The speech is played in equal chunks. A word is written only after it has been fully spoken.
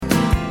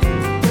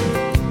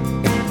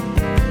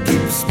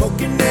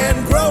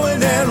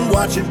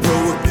watching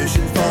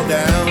prohibition fall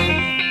down.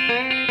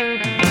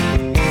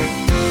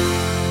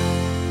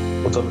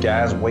 What's up,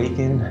 guys?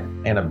 Waking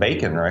and a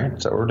bacon, right?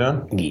 Is that what we're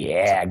doing?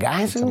 Yeah,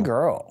 guys and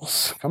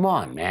girls. Come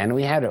on, man.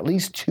 We had at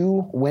least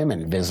 2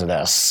 women visit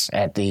us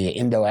at the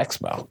Indo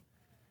Expo.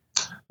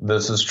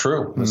 This is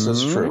true. This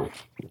is true.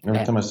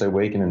 Every time I say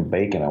waking and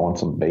bacon, I want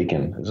some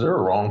bacon. Is there a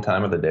wrong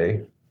time of the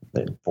day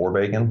for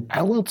bacon?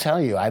 I will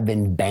tell you, I've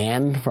been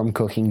banned from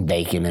cooking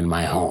bacon in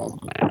my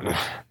home, man.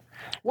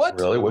 What?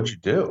 Really? What'd you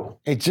do?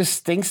 It just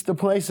stinks the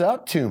place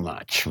up too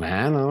much,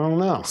 man. I don't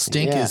know.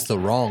 Stink is the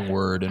wrong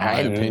word, in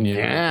my opinion.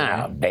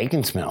 Yeah,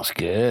 bacon smells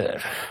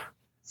good.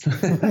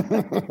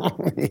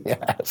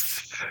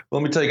 Yes.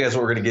 Let me tell you guys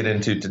what we're going to get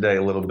into today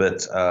a little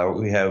bit.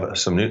 We have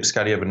some news.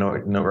 Scotty, you have a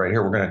note right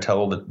here. We're going to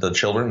tell the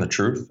children the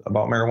truth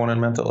about marijuana and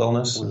mental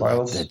illness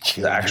violence.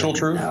 The actual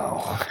truth?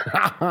 No.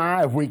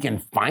 If we can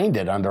find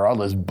it under all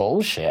this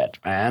bullshit,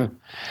 man.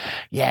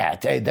 Yeah,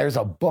 there's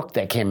a book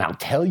that came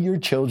out. Tell your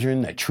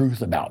children the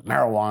truth about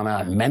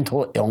marijuana,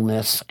 mental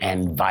illness,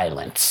 and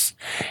violence.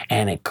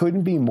 And it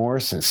couldn't be more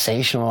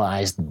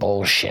sensationalized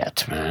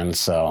bullshit, man.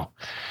 So.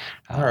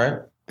 All right.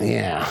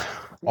 Yeah.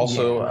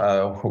 Also,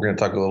 we're going to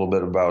talk a little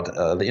bit about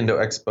the Indo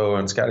Expo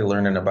and Scotty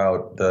learning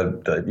about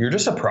you're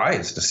just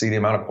surprised to see the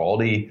amount of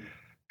quality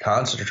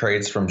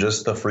concentrates from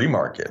just the free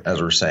market,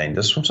 as we're saying,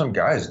 just from some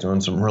guys doing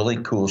some really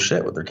cool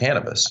shit with their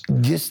cannabis.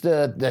 Just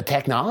the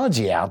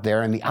technology out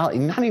there and not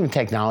even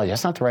technology.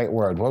 That's not the right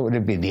word. What would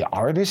it be? The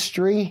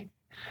artistry?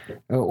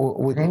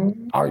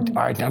 Art.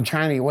 I'm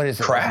trying to. What is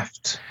it?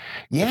 Craft.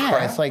 Yeah,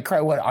 craft? It's like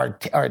what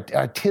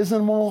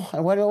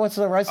artisanal. What's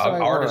the right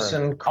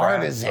artisan word? Craft.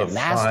 Artisan.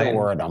 That's the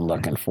word I'm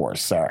looking for,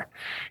 sir.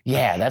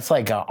 Yeah, that's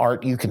like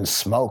art you can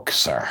smoke,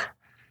 sir.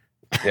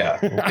 Yeah,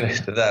 we'll get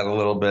into that a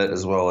little bit,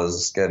 as well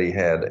as Scotty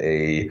had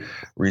a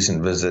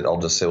recent visit. I'll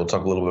just say we'll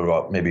talk a little bit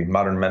about maybe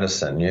modern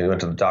medicine. You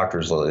went to the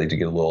doctor's lately to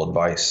get a little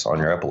advice on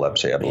your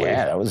epilepsy, I believe.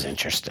 Yeah, that was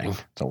interesting.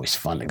 It's always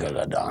fun to go to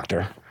the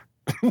doctor.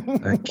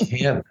 I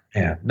can't.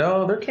 Yeah.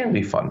 No, there can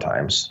be fun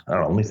times. I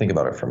don't know. Let me think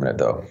about it for a minute,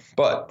 though.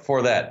 But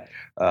for that,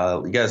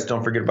 you guys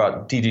don't forget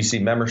about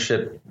DGC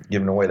membership,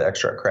 giving away the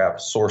Extract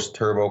Craft Source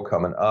Turbo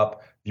coming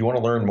up. If you want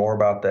to learn more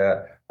about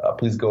that,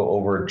 please go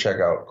over and check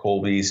out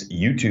Colby's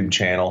YouTube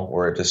channel,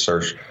 where just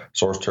search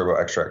Source Turbo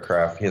Extract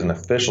Craft. He has an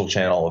official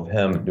channel of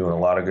him doing a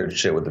lot of good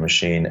shit with the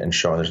machine and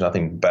showing there's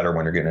nothing better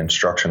when you're getting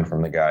instruction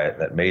from the guy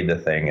that made the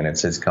thing, and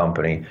it's his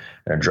company,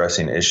 and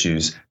addressing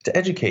issues to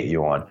educate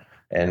you on.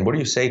 And what do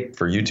you say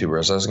for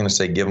YouTubers? I was going to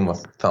say give them a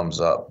thumbs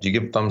up. Do you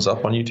give a thumbs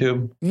up on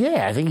YouTube?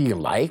 Yeah, I think you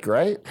can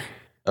right?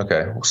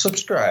 Okay. Well,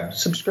 subscribe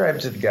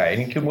to the guy.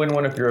 And you can win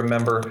one if you're a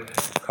member.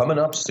 Coming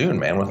up soon,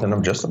 man,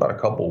 within just about a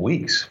couple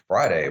weeks.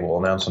 Friday, we'll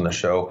announce on the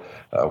show.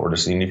 We're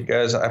just seeing if you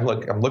guys, I'm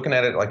looking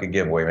at it like a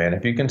giveaway, man.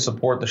 If you can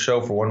support the show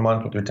for 1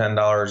 month with your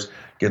 $10,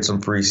 get some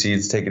free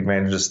seeds, take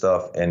advantage of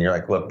stuff, and you're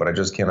like, look, but I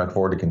just can't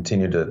afford to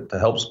continue to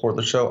help support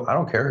the show. I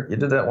don't care. You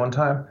did that one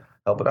time.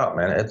 Help it out,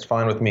 man. It's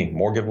fine with me.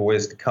 More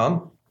giveaways to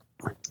come,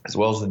 as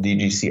well as the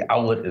DGC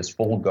outlet is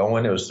full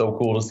going. It was so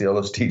cool to see all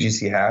those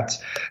DGC hats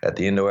at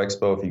the Indo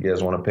Expo. If you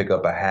guys want to pick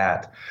up a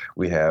hat,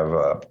 we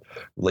have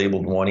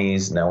labeled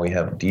oneies. Now we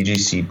have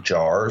DGC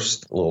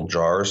jars, little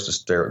jars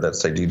that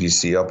say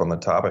DGC up on the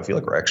top. I feel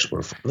like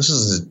this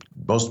is the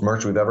most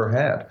merch we've ever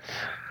had.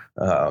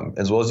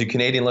 As well as you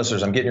Canadian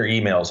listeners, I'm getting your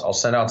emails. I'll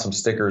send out some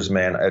stickers,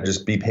 man.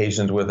 Just be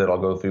patient with it. I'll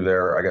go through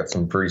there. I got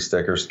some free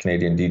stickers,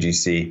 Canadian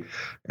DGC.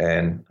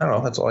 And I don't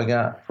know, that's all I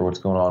got for what's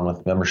going on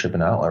with membership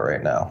and outlet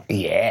right now.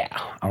 Yeah.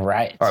 All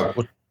right. All right.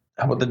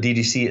 How about the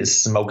DGC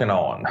is smoking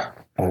on?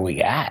 What we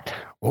got,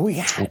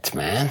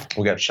 man?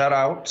 We got shout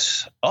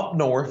out up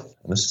north.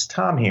 And this is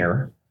Tom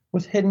here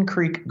with Hidden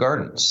Creek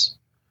Gardens.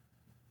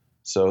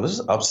 So this is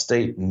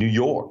upstate New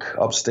York,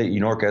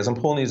 guys. I'm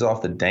pulling these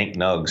off the Dank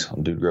Nugs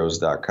on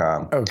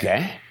dudegrows.com.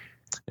 Okay.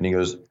 And he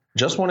goes,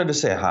 just wanted to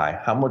say hi.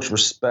 How much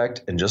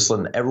respect, and just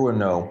letting everyone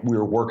know we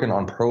were working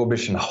on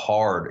Prohibition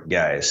hard,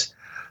 guys.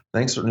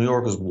 Thanks for New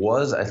York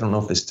was, I don't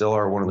know if they still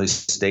are, one of these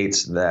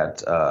states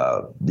that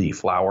the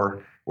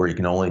flower, where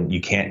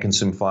you can't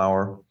consume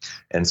flower.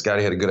 And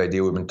Scotty had a good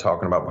idea we've been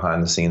talking about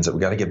behind the scenes that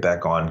we got to get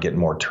back on, getting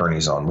more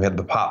attorneys on. We had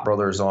the Pop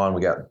Brothers on.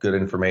 We got good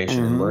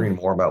information, learning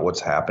more about what's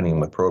happening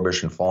with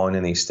Prohibition falling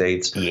in these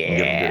states. Yeah. And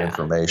getting good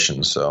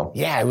information. So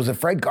yeah, it was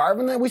Fred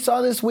Garvin that we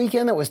saw this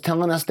weekend that was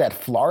telling us that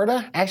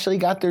Florida actually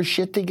got their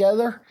shit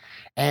together.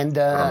 And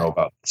I don't know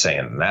about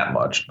saying that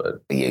much,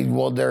 but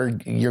well,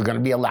 you're going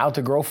to be allowed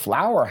to grow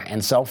flower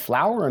and sell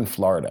flower in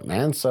Florida,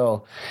 man.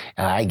 So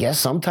I guess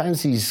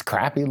sometimes these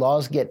crappy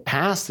laws get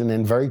passed, and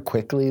then very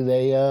quickly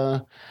they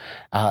are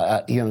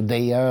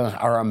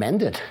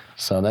amended.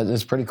 So that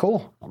is pretty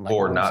cool.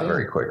 Or not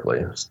very quickly.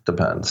 It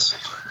depends.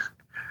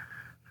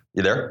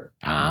 You there?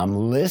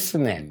 I'm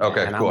listening.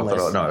 Okay, cool.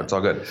 No, it's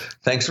all good.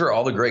 Thanks for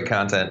all the great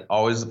content.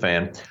 Always a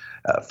fan.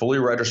 Fully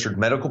registered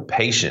medical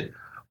patient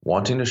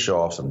wanting to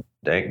show off some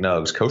dank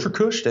nugs. Kosher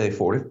Kush Day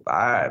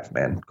 45,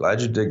 man.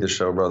 Glad you dig the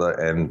show, brother,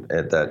 and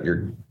that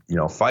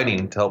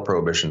fighting to help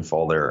prohibition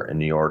fall there in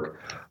New York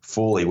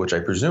fully, which I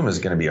presume is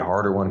going to be a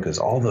harder one because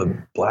all the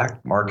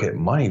black market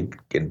money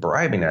and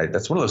bribing,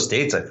 that's one of those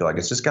states I feel like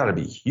it's just got to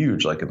be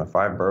huge, like in the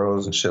 5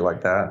 boroughs and shit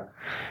like that.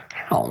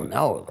 I don't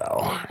know,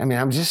 though. I mean,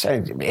 I'm just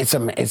saying, it's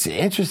an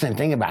interesting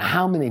thing about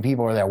how many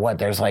people are there. What,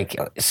 there's like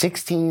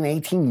 16,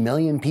 18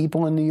 million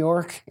people in New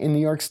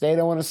York State,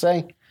 I want to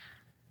say.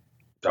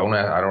 I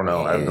don't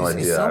know. I have no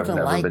idea. Something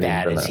like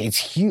that. It's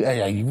huge,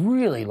 a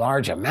really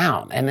large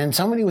amount. And then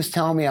somebody was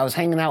telling me, I was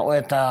hanging out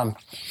with,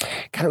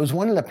 it was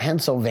one of the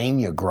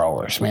Pennsylvania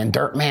growers, man.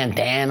 Dirtman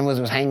Dan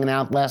was hanging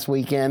out last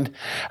weekend.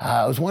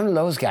 It was one of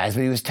those guys,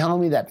 but he was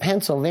telling me that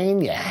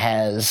Pennsylvania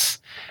has,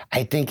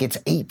 I think it's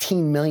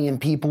 18 million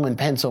people in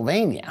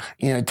Pennsylvania.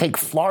 Take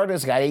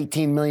Florida's got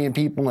 18 million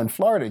people in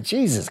Florida.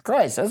 Jesus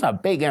Christ, that's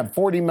not big.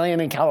 40 million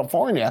in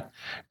California.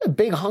 A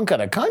big hunk of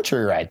the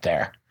country right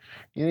there.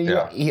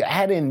 You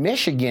add in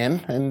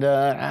Michigan, and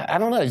I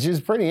don't know. It's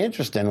just pretty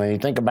interesting when you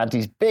think about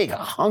these big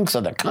hunks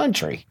of the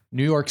country.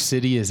 New York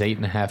City is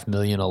 8.5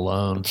 million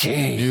alone.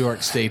 Jeez. New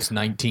York State's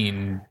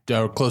 19,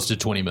 close to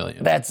 20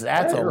 million. That's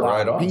a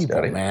lot of people,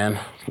 Scotty. Man.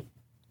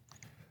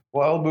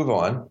 Well, I'll move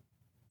on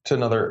to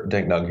another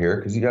Dank Nug here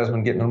because you guys have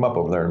been getting them up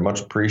over there and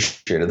much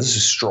appreciated. This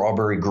is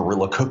Strawberry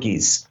Gorilla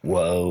Cookies.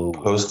 Whoa.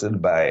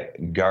 Posted by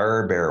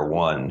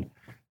Garbear1. And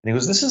he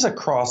goes, this is a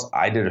cross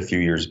I did a few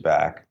years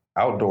back.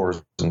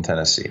 Outdoors in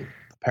Tennessee.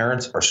 The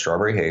parents are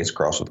Strawberry Haze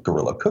crossed with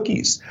Gorilla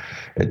Cookies.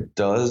 It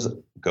does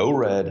go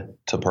red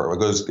to purple.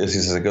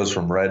 It goes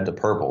from red to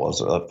purple as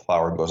the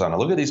flower goes on. Now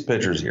look at these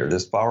pictures here.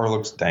 This flower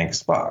looks dank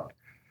spot.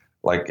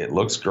 Like it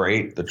looks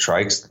great. The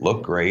trikes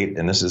look great.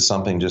 And this is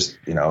something just,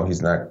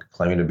 he's not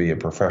claiming to be a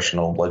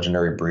professional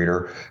legendary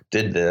breeder.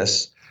 Did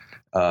this.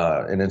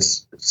 And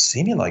it's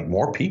seeming like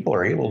more people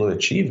are able to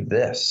achieve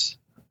this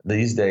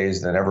these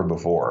days than ever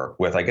before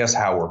with, I guess,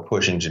 how we're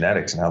pushing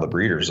genetics and how the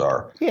breeders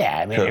are. Yeah,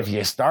 I mean, if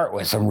you start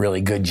with some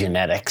really good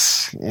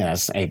genetics,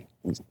 it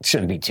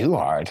shouldn't be too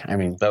hard. I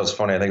mean, that was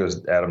funny. I think it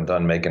was Adam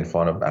Dunn making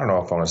fun of, I don't know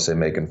if I want to say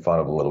making fun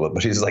of a little bit,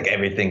 but he's like,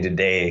 everything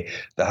today,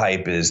 the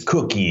hype is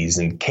cookies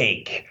and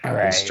cake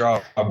and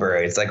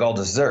strawberry. It's like all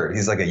dessert.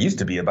 He's like, it used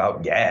to be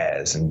about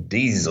gas and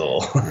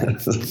diesel.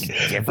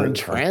 Different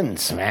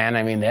trends, man.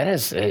 I mean, that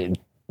is...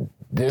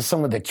 There's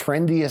some of the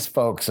trendiest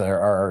folks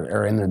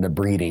are in the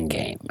breeding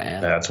game,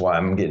 man. That's why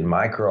I'm getting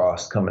my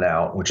cross coming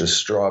out, which is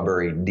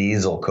strawberry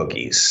diesel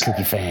cookies.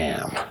 Cookie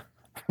fam.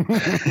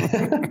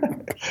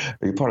 Are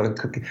you part of the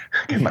cookie?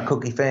 Get my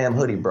cookie fam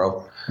hoodie,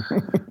 bro.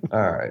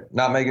 All right.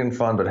 Not making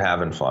fun, but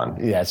having fun.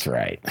 That's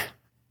right.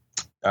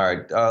 All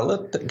right.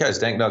 Guys,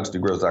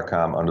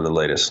 danknugsdogrows.com under the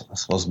latest.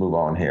 Let's move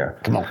on here.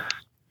 Come on.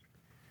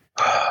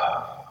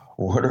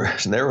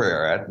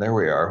 There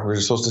we are. We're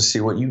supposed to see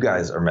what you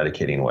guys are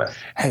medicating with.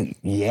 Hey,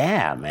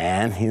 yeah,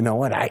 man. You know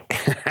what? I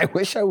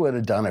wish I would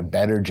have done a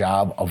better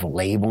job of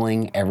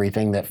labeling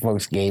everything that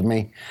folks gave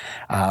me.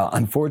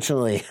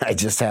 Unfortunately, I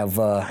just got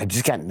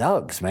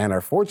nugs, man.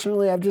 Or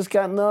fortunately, I've just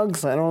got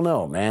nugs. I don't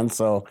know, man.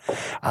 So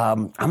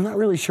I'm not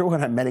really sure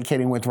what I'm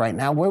medicating with right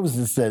now. What was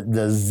this?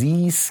 The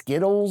Z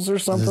Skittles or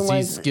something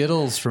like that? Z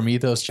Skittles from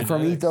Ethos Genetics.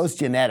 From Ethos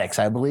Genetics,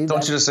 I believe.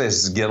 Don't you just say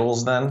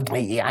Skittles then?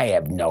 Yeah, I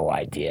have no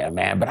idea,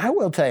 man. But I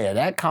will tell you,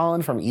 that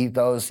Colin from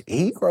Ethos,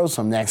 he grows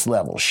some next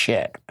level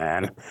shit,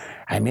 man.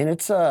 I mean,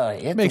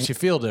 it makes you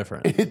feel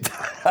different. It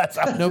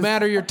does. No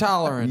matter your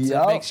tolerance,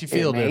 it makes you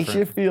feel different. It makes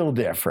you feel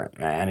different,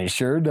 man. It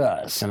sure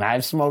does. And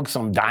I've smoked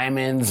some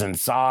diamonds and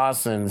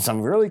sauce and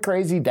some really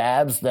crazy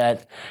dabs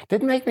that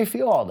didn't make me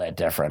feel all that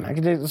different. I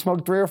could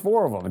smoke 3 or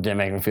 4 of them. It didn't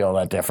make me feel all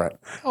that different.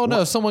 Oh,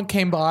 no. Someone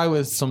came by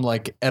with some,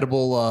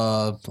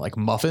 edible,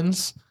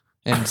 muffins.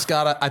 And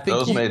Scott, I think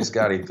those made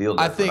Scotty feel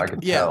different. I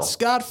could tell.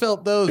 Scott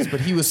felt those,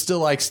 but he was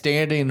still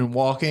standing and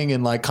walking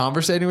and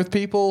conversating with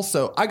people.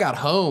 So I got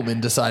home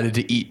and decided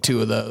to eat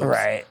 2 of those.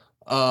 Right.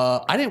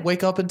 I didn't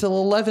wake up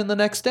until 11 the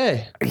next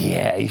day.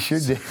 Yeah, you sure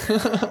did.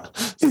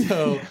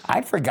 So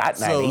I'd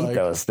forgotten I'd eat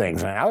those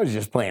things, man. I was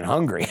just plain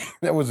hungry.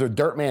 That was a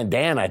Dirtman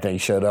Dan, I think,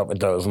 showed up with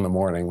those in the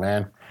morning,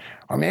 man.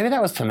 Or maybe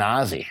that was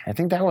Tanazi. I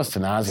think that was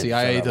Tanazi. See,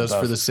 I ate those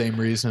for the same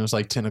reason. It was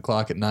 10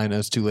 o'clock at night. I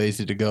was too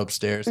lazy to go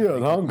upstairs.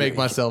 Make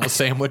myself a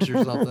sandwich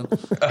or something.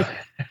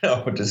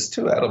 No, just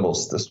 2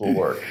 edibles. This will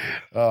work.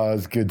 Oh,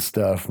 it's good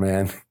stuff,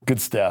 man. Good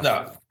stuff.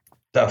 No,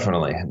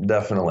 definitely.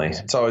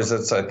 It's always,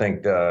 I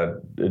think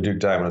Duke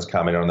Diamond was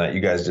commenting on that. You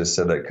guys just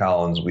said that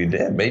Collins,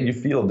 made you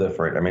feel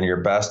different. I mean,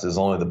 your best is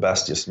only the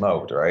best you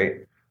smoked,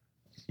 right?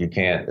 You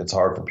can't, it's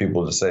hard for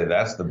people to say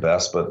that's the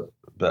best, but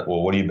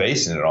what are you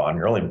basing it on?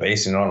 You're only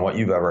basing it on what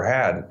you've ever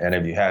had. And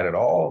if you had it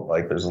all,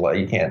 there's a lot,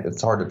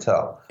 it's hard to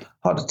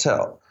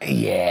tell.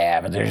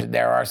 Yeah, but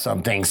there are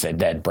some things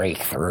that break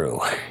through.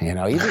 You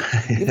know,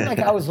 even like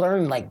I was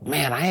learning, like,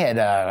 man, I had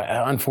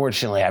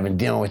unfortunately I've been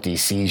dealing with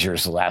these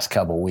seizures the last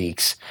couple of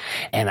weeks,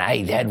 and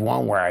I had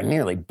one where I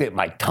nearly bit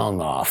my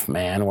tongue off,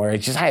 man. Where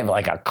it's just I have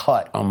like a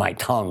cut on my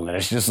tongue that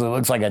it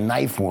looks like a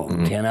knife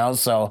wound. You know,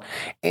 so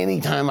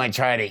anytime I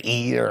try to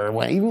eat or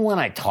even when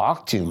I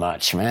talk too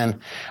much, man,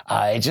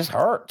 it just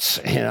hurts.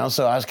 You know,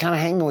 so I was kind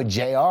of hanging with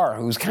JR,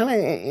 who's kind of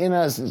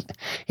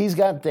he's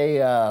got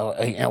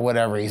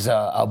whatever he's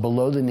a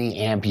below the knee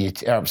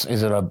amputee,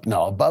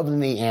 above the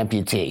knee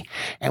amputee.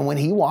 And when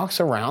he walks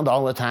around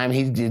all the time,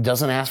 he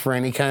doesn't ask for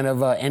any kind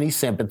of any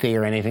sympathy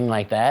or anything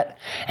like that.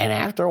 And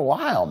after a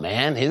while,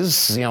 man, his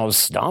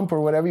stump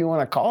or whatever you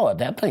want to call it,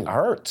 that thing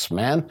hurts,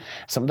 man.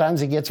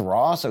 Sometimes it gets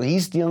raw, so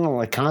he's dealing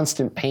with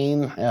constant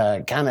pain,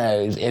 kind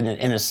of in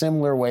a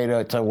similar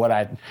way to what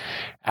I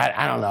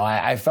don't know.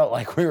 I felt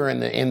like we were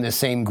in the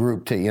same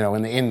group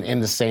in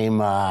the same.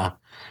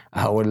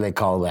 What do they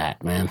call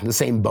that, man? The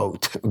same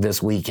boat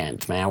this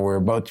weekend, man. We're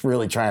both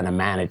really trying to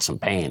manage some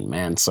pain,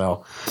 man.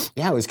 So,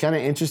 yeah, it was kind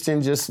of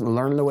interesting just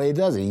learning the way he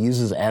does it. He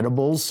uses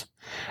edibles.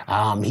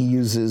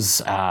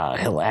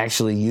 He'll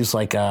actually use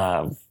like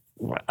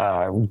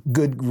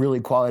good, really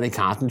quality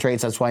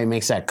concentrates. That's why he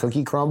makes that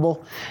cookie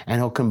crumble, and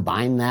he'll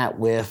combine that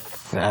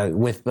with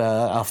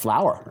a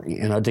flour,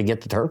 to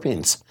get the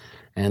terpenes.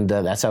 And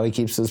that's how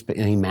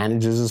he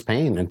manages his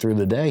pain. And through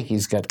the day,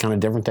 he's got kind of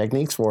different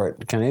techniques for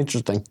it. Kind of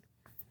interesting.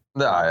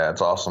 Yeah,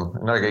 it's awesome.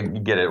 You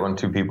get it when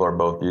two people are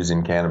both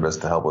using cannabis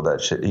to help with that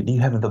shit. You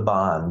have the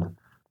bond,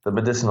 the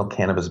medicinal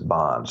cannabis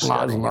bond.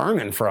 I was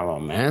learning from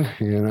him, man,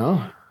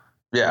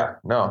 Yeah,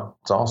 no,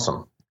 it's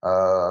awesome.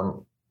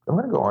 I'm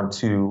going to go on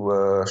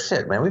to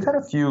man. We've had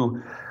a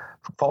few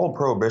follow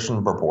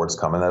prohibition reports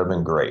coming that have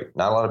been great.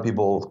 Not a lot of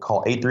people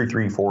call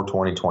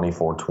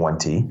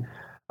 833-420-2420.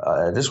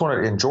 This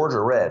one in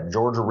Georgia Red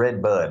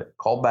Bud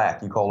called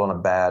back. He called on a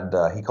bad.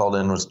 He called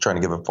in, was trying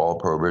to give a fall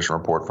prohibition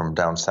report from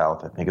down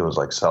south. I think it was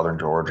like southern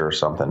Georgia or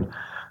something.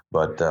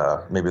 But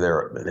maybe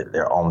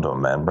they're on to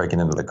him, man, breaking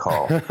into the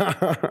call.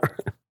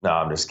 No,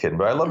 I'm just kidding.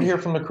 But I'd love to hear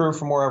from the crew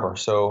from wherever.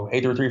 So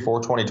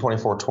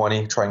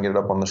 833-420-2420. Try and get it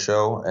up on the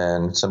show.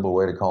 And simple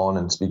way to call in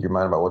and speak your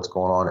mind about what's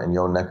going on in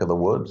your neck of the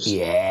woods.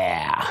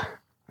 Yeah.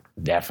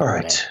 Definitely.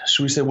 All right.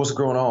 Should we say what's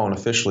going on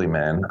officially,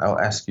 man? I'll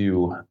ask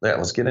you. Yeah,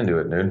 let's get into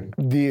it, dude.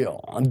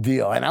 Deal.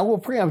 And I will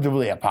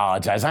preemptively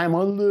apologize. I'm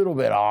a little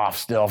bit off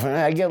still.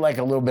 I get like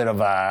a little bit of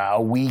a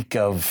week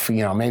of,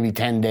 maybe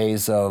 10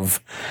 days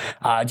of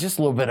just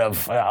a little bit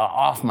of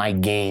off my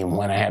game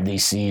when I have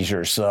these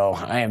seizures. So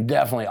I am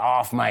definitely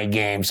off my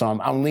game. So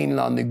I'm leaning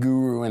on the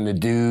guru and the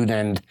dude.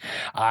 And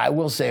I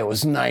will say it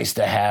was nice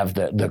to have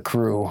the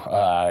crew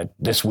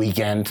this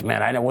weekend.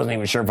 Man, I wasn't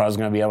even sure if I was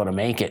going to be able to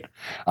make it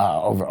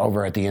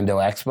over at the Indo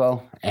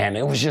Expo, and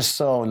it was just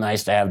so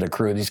nice to have the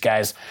crew. These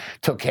guys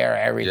took care of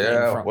everything.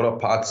 Yeah, what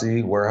up,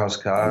 Potsy, Warehouse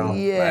Kyle?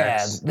 Yeah,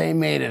 Max. They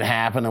made it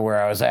happen to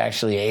where I was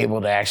actually able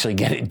to actually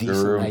get a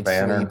decent night's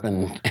sleep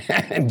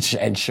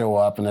and show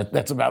up, and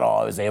that's about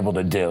all I was able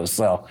to do.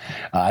 So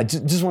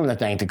just wanted to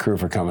thank the crew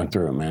for coming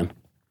through, man.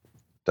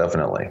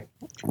 Definitely.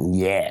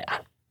 Yeah.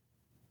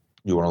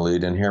 You want to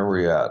lead in here? Where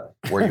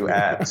you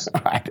at?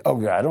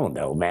 I don't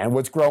know, man.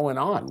 What's growing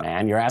on,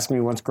 man? You're asking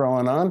me what's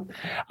growing on?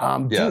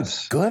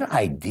 Yes. Dude, good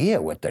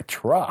idea with the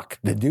truck.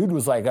 The dude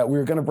was like, we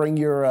were going to bring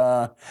your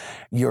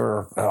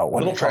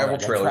little travel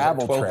trailer,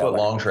 12-foot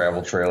long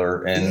travel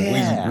trailer.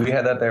 And we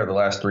had that there the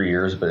last 3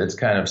 years, but it's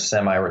kind of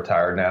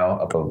semi-retired now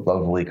up a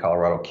lovely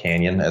Colorado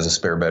Canyon as a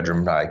spare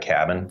bedroom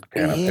cabin.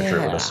 Kind of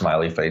picture it with a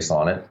smiley face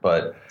on it.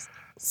 But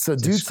so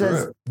dude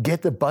says,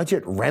 get the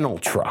budget rental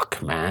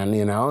truck, man.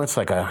 It's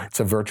like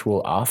it's a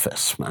virtual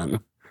office, man.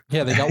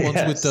 Yeah, they got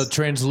ones with the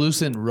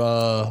translucent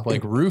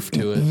roof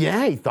to it.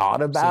 Yeah, he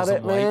thought about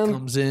it, man. Light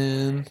comes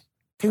in.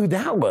 Dude,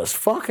 that was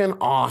fucking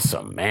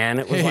awesome, man.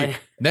 It was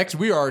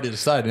we already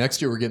decided.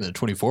 Next year we're getting a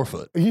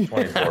 24-foot.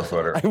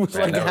 24-footer.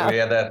 We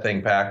had that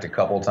thing packed a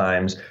couple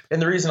times.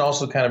 And the reason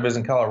also kind of is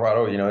in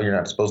Colorado, you're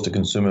not supposed to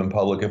consume in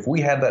public. If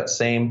we had that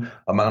same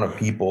amount of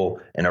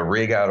people in a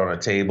rig out on a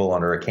table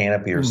under a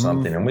canopy or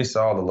something, and we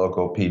saw the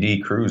local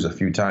PD crews a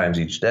few times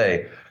each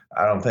day,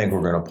 I don't think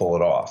we're going to pull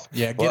it off.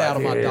 Yeah, get out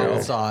of my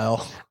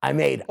domicile. I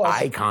made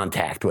eye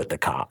contact with the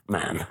cop,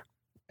 man.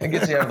 It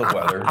gets you out of the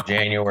weather,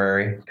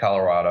 January,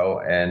 Colorado.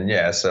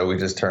 And so we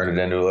just turned it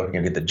into we're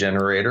going to get the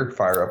generator,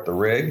 fire up the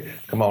rig.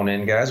 Come on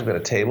in, guys. We've got a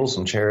table,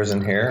 some chairs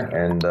in here.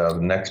 And the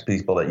next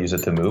people that use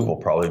it to move will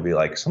probably be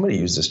like, somebody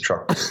used this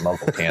truck to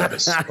smuggle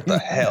cannabis. What the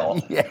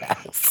hell?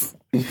 Yes.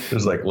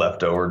 There's like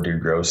leftover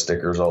Dude Grow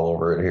stickers all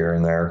over it here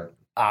and there.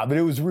 But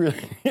it was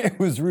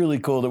really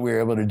cool that we were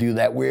able to do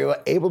that. We were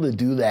able to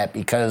do that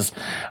because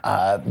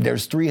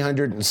there's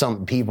 300 and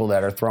some people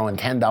that are throwing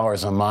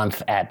 $10 a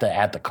month at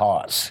the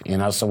cause.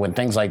 So when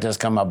things like this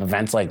come up,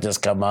 events like this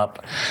come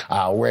up,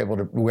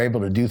 we're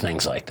able to do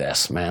things like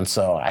this, man.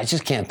 So I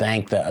just can't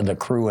thank the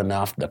crew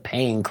enough, the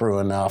paying crew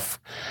enough.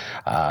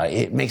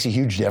 It makes a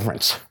huge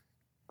difference.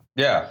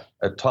 Yeah,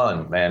 a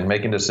ton, man.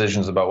 Making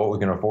decisions about what we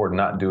can afford,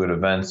 not do at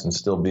events, and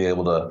still be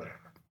able to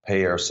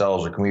pay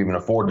ourselves, or can we even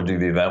afford to do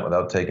the event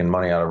without taking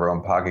money out of our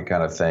own pocket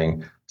kind of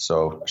thing.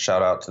 So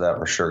shout out to that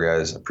for sure,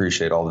 guys.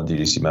 Appreciate all the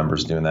DDC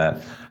members doing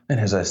that. And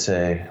as I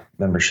say,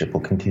 membership will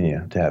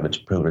continue to have its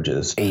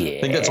privileges. Yeah.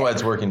 I think that's why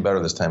it's working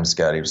better this time,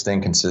 Scotty. We're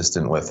staying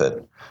consistent with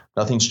it.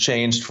 Nothing's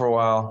changed for a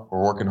while.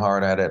 We're working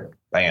hard at it.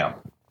 Bam.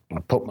 I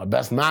put my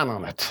best man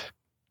on it.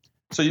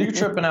 So you're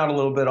tripping out a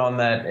little bit on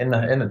that in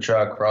the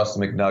truck, Frosty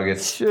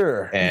McNuggets.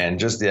 Sure. And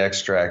just the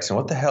extracts. And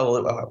what the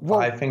hell,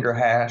 5-finger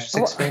hash,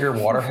 6-finger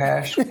water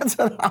hash? That's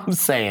what I'm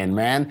saying,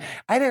 man.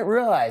 I didn't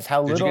realize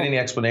how Did little. you get any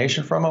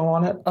explanation from him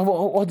on it?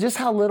 Well, just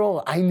how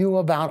little I knew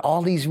about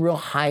all these real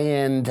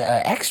high-end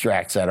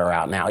extracts that are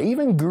out now.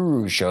 Even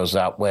Guru shows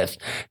up with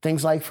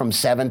things like from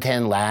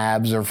 710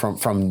 Labs or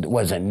from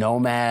was it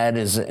Nomad?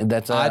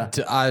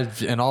 I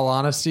in all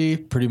honesty,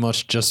 pretty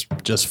much just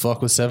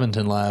fuck with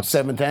 710 Labs.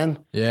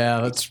 710?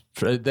 Yeah, that's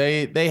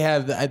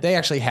they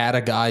actually had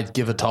a guy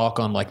give a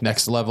talk on like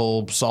next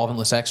level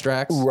solventless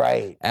extracts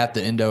Right. at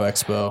the Indo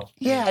Expo.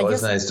 Yeah, It's I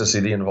always guess nice to see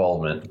the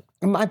involvement.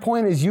 my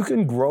point is you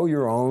can grow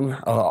your own,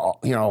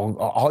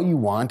 all you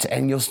want,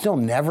 and you'll still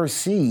never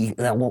see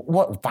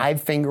what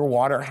 5-finger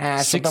water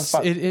hash. What the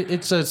fuck?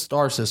 It's a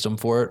star system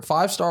for it.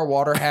 5-star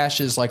water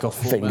hash is like a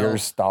full Fingers, melt.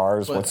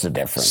 stars. What's the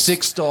difference?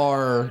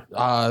 6-star,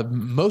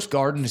 most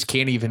gardens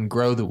can't even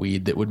grow the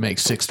weed that would make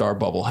 6-star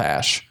bubble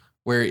hash,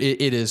 where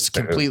it is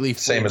completely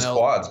full Same as melt.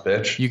 quads,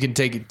 bitch. You can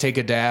take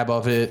a dab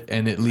of it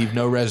and it leave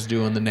no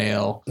residue on the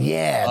nail.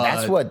 Yeah,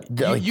 that's what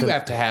You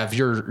have to have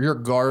your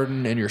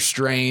garden and your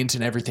strains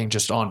and everything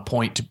just on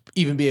point to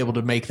even be able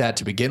to make that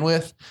to begin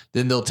with.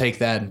 Then they'll take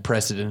that and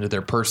press it into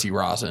their Percy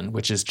rosin,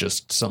 which is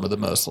just some of the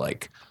most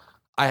like.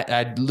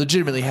 I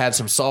legitimately had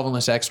some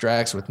solventless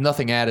extracts with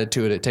nothing added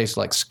to it. It tastes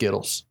like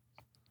Skittles.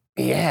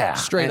 Yeah,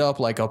 Straight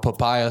up like a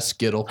papaya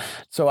Skittle.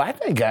 So I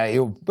think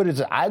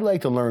I'd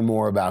like to learn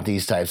more about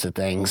these types of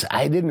things.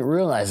 I didn't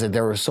realize that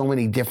there were so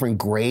many different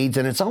grades,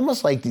 and it's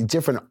almost like the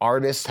different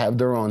artists have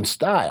their own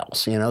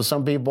styles. You know,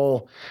 some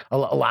people, a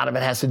lot of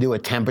it has to do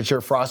with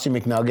temperature. Frosty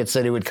McNuggets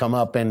said he would come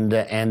up and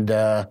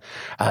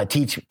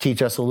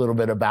teach us a little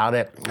bit about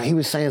it. He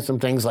was saying some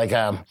things like,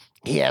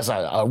 he has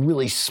a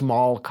really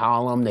small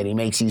column that he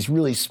makes these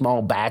really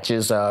small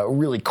batches,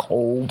 really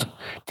cold.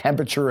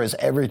 Temperature has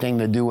everything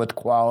to do with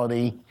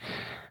quality.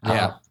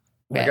 Yeah.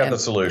 I got the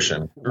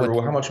solution.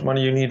 How much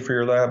money you need for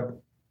your lab?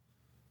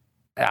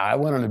 I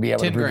want him to be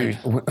able to 10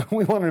 produce.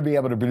 We wanted to be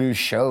able to produce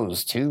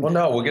shows too. Well,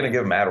 no, we're gonna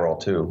give him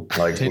Adderall too.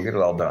 Like we'll get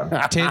it all done.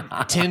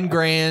 10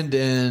 grand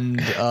and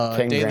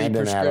 10 daily grand and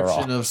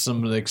prescription Adderall. of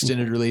some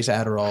extended release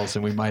Adderalls,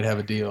 and we might have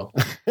a deal.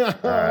 All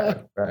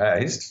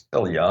right. He's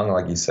still young,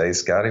 like you say,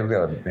 Scotty. We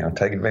gotta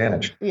take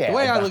advantage. Yeah, The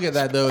way I look at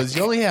that, though, is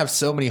you only have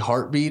so many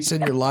heartbeats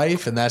in your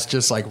life, and that's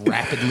just like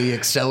rapidly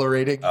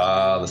accelerating.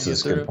 This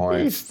is a good he's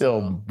point.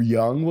 still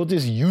young. We'll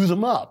just use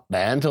him up,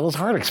 man, until his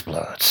heart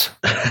explodes.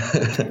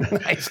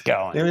 Nice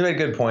going. You made a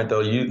good point, though.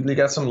 You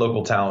got some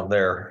local talent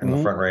there in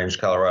the Front Range,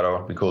 Colorado.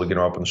 It'd be cool to get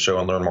them up on the show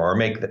and learn more,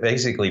 or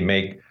basically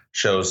make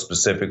shows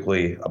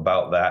specifically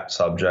about that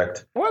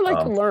subject. Well, I'd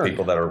like to learn.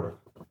 People that are.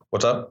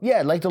 What's up? Yeah,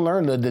 I'd like to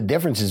learn the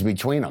differences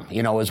between them.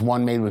 You know, is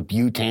one made with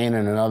butane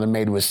and another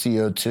made with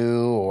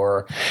CO2,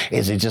 or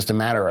is it just a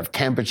matter of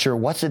temperature?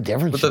 What's the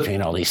difference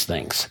between all these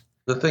things?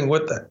 The thing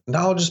with that,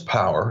 knowledge is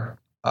power.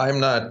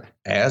 I'm not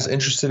as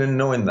interested in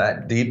knowing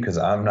that deep because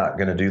I'm not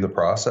going to do the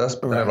process.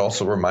 But that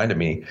also reminded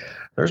me,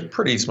 there's a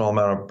pretty small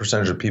amount of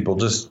percentage of people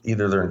just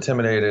either they're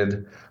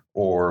intimidated,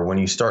 or when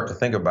you start to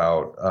think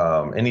about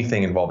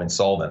anything involving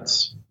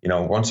solvents, you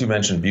know, once you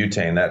mention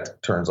butane,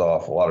 that turns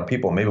off a lot of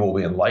people. Maybe we'll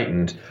be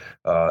enlightened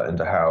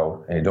into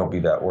how, hey, don't be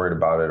that worried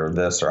about it, or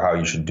this, or how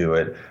you should do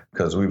it,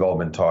 because we've all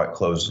been taught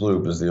closed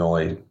loop is the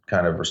only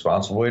kind of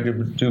responsible way to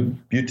do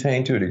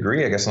butane to a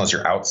degree. I guess unless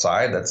you're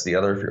outside, that's the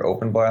other if you're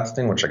open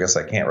blasting, which I guess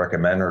I can't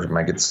recommend, or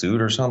might get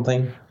sued or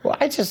something. Well,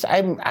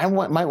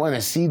 might want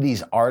to see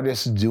these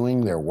artists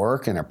doing their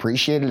work and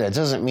appreciate it. That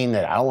doesn't mean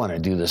that I want to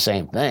do the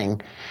same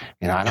thing.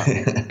 You know, I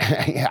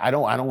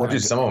don't. I don't want to.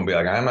 Some of them be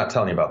like, I'm not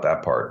telling you about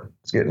that part.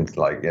 It's getting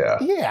like, yeah.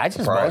 Yeah, I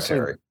just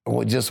mostly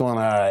just want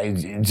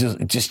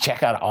to just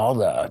check out all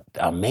the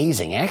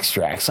amazing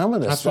extracts. Some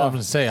of the That's stuff. what I'm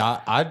going to say.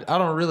 I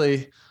don't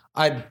really.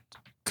 I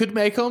could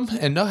make them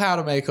and know how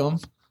to make them.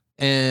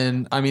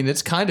 And I mean,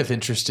 it's kind of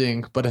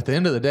interesting, but at the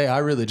end of the day, I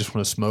really just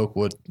want to smoke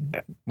what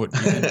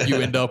you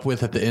end up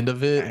with at the end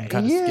of it and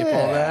kind of skip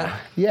all that.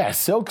 Yeah,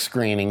 silk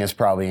screening is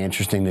probably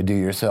interesting to do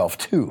yourself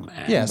too,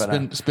 man. Yeah,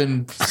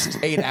 spend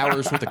 8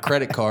 hours with a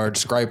credit card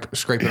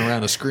scraping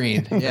around the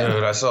screen. Yeah,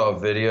 Dude, I saw a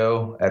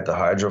video at the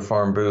Hydro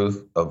Farm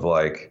booth of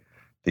like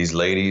these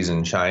ladies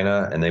in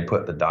China, and they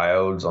put the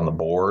diodes on the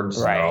boards,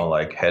 you know,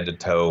 like head to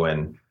toe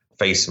and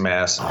face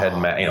mask,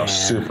 head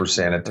mask, super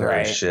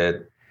sanitary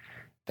shit.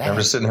 I'm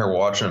just sitting here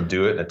watching them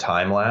do it in a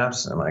time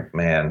lapse. I'm like,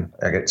 man,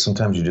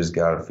 sometimes you just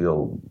got to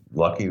feel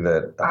lucky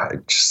that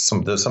some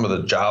of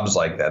the jobs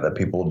like that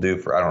people will do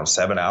for,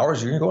 7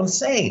 hours, you're going to go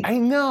insane. I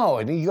know.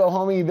 And you go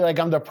home and you be like,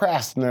 I'm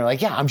depressed. And they're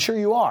like, yeah, I'm sure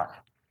you are.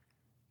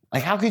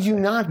 Like, how could you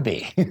not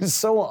be? It's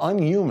so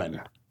unhuman.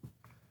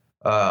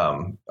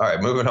 All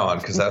right, moving on,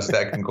 because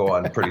that can go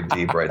on pretty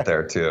deep right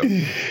there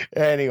too.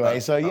 Anyway,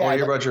 so I want to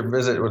hear about your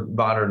visit with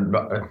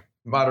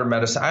modern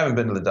medicine. I haven't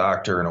been to the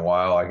doctor in a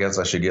while. I guess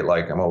I should get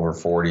I'm over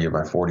 40,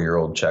 my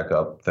 40-year-old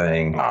checkup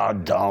thing. Oh,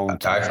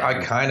 don't.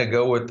 I kind of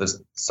go with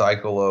the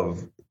cycle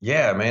of,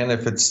 yeah, man,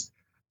 if it's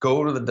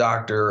go to the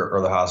doctor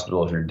or the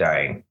hospital if you're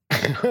dying.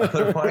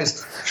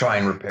 Otherwise, try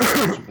and repair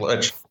it.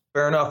 Which,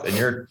 fair enough. In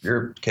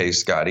your case,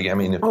 Scotty, I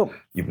mean, if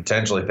you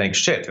potentially think,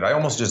 shit, did I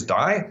almost just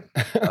die?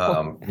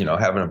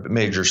 Having a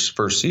major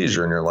first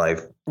seizure in your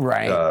life.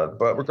 Right.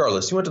 But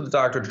regardless, you went to the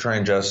doctor to try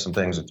and adjust some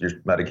things with your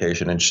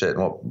medication and shit.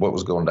 And what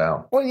was going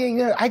down?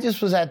 Well, I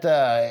just was at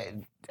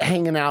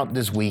hanging out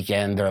this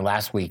weekend or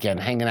last weekend,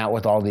 hanging out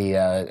with all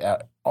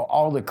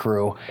the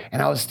crew,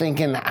 and I was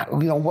thinking,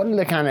 what are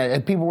the kind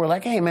of people were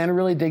like, hey man, I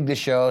really dig the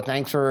show,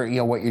 thanks for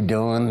what you're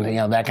doing,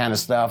 that kind of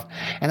stuff.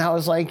 And I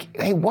was like,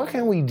 hey, what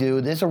can we do?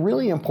 There's a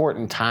really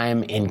important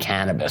time in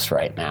cannabis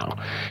right now.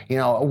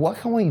 What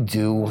can we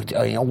do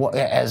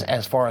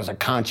as far as a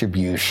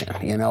contribution?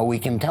 We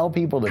can tell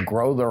people to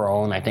grow their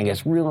own. I think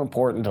it's real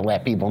important to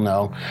let people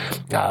know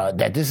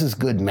that this is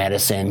good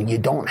medicine. You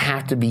don't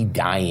have to be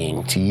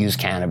dying to use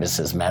cannabis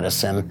as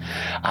medicine.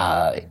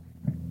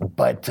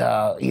 But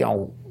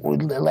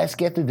let's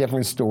get the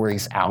different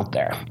stories out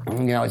there.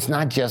 It's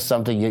not just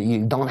something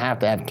you don't have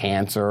to have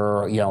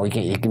cancer.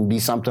 It can be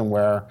something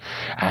where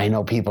I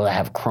know people that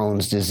have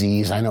Crohn's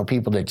disease. I know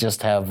people that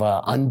just have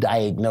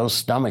undiagnosed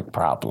stomach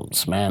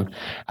problems, man.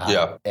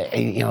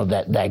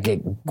 That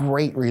get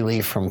great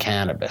relief from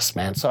cannabis,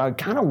 man. So I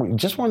kind of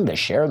just wanted to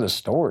share the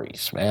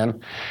stories,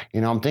 man.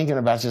 I'm thinking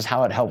about just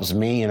how it helps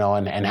me,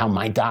 and how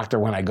my doctor,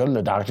 when I go to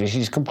the doctor,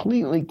 she's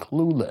completely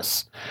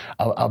clueless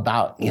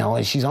about,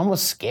 and she's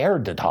almost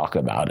scared to talk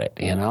about it,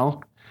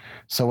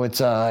 So it's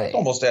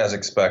almost as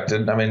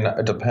expected. I mean,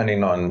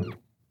 depending on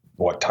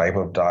what type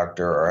of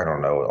doctor, or I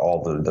don't know,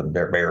 all the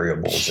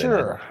variables.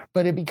 Sure,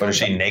 but it becomes. But is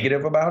she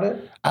negative about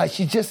it?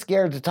 She's just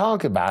scared to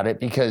talk about it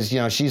because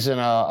she's in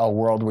a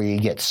world where you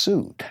get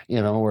sued.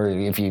 Where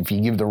if you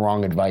give the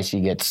wrong advice, you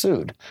get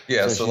sued.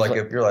 Yeah. So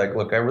if you're like,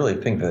 look, I really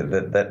think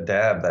that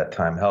dab that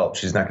time helped.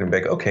 She's not going to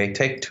be like, okay,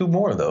 take 2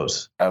 more of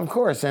those. Of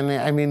course, and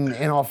I mean,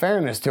 in all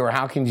fairness to her,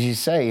 how can she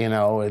say,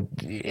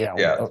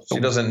 Yeah, she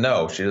doesn't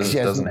know. She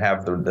doesn't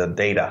have the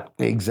data.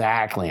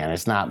 Exactly, and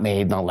it's not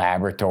made in a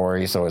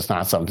laboratory, so it's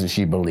not something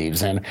she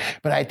believes in.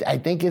 But I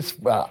think it's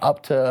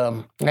up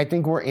to. I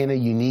think we're in a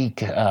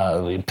unique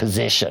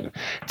position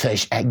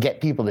to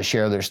get people to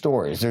share their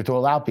stories, or to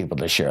allow people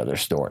to share their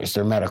stories,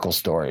 their medical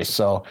stories.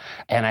 So,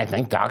 and I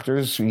think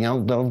doctors,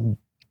 they'll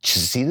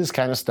see this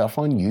kind of stuff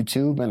on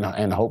YouTube,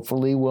 and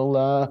hopefully we'll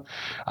learn.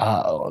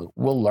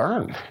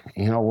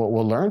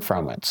 We'll learn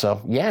from it.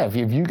 So yeah, if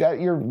you got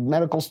your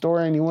medical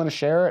story and you want to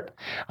share it,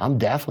 I'm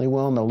definitely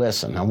willing to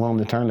listen. I'm willing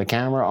to turn the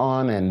camera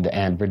on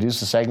and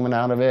produce a segment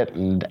out of it,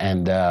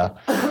 and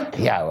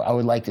I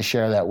would like to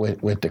share that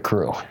with the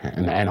crew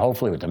and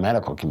hopefully with the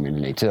medical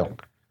community too.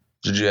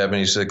 Did you have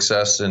any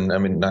success in? I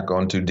mean, not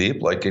going too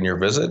deep, like in your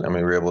visit. I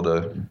mean, were you able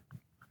to?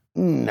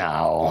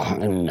 No.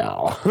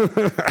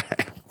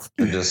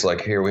 They're just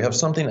like, here, we have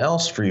something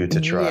else for you to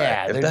try.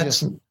 Yeah,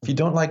 if you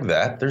don't like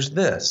that, there's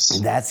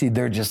this.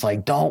 They're just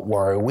like, don't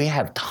worry, we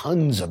have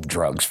tons of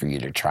drugs for you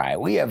to try.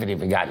 We haven't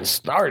even gotten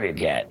started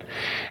yet.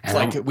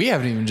 And we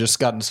haven't even just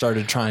gotten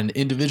started trying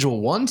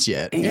individual ones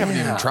yet. We haven't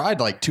even tried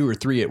 2 or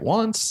 3 at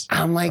once.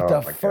 I'm like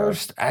the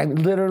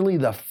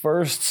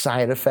first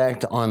side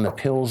effect on the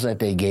pills that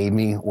they gave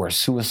me were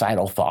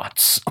suicidal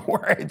thoughts.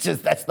 Where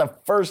that's the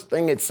first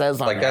thing it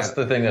says on that's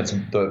the thing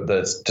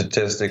that's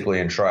statistically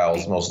in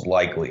trials most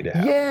likely to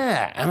happen.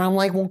 Yeah, and I'm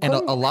like, well, and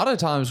a lot of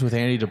times with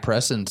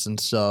antidepressants and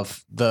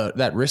stuff,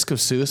 that risk of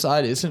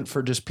suicide isn't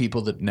for just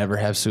people that never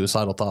have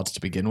suicidal thoughts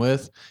to begin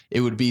with.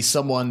 It would be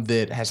someone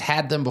that has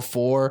had them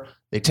before.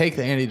 They take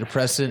the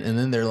antidepressant and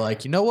then they're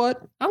like, you know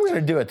what? I'm going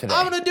to do it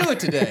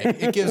today.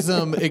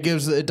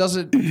 It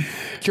doesn't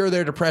cure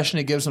their depression.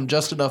 It gives them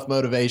just enough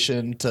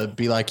motivation to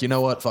be like, you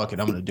know what? Fuck it.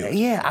 I'm going to do it.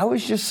 Yeah. I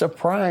was just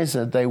surprised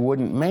that they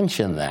wouldn't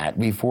mention that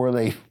before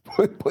they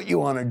put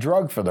you on a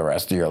drug for the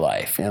rest of your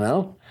life,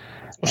 Well,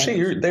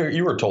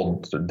 you were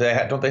told, don't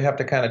they have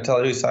to kind of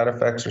tell you side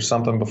effects or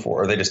something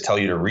before? Or they just tell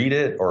you to read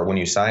it? Or when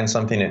you sign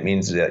something, it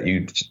means that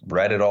you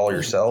read it all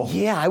yourself?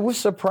 Yeah, I was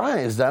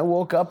surprised. I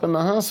woke up in the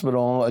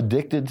hospital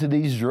addicted to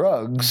these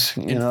drugs.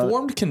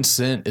 Informed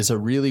consent is a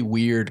really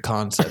weird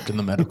concept in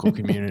the medical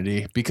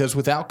community because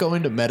without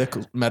going to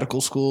medical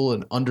school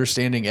and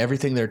understanding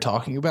everything they're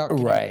talking about,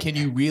 can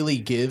you really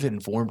give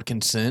informed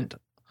consent?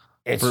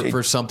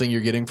 For something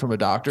you're getting from a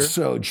doctor?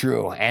 So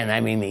true. And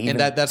I mean,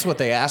 that's what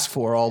they ask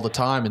for all the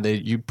time. And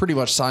you pretty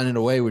much sign it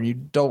away when you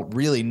don't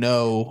really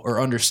know or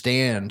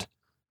understand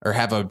or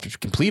have a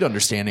complete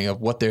understanding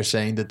of what they're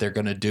saying that they're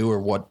going to do or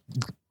what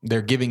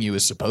they're giving you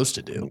is supposed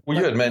to do. Well,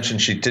 you had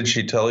mentioned did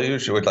she tell you?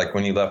 She would,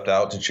 when you left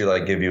out, did she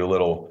give you a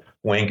little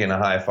wink and a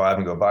high five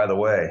and go, by the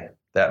way,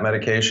 that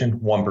medication,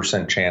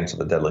 1% chance of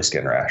a deadly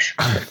skin rash.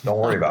 Don't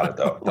worry about it,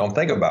 though. Don't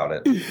think about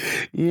it.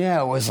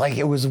 Yeah, it was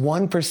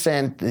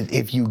 1%.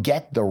 If you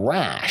get the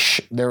rash,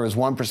 there is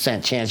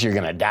 1% chance you're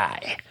going to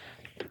die.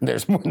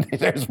 There's more than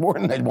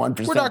that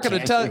 1%. We're not going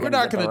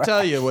to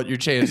tell you what your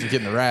chance of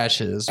getting the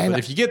rash is. But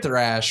if you get the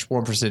rash,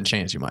 1%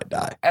 chance you might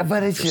die.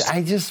 But I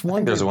just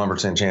wonder. There's a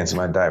 1% chance you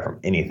might die from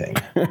anything.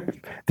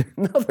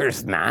 No,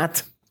 there's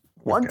not.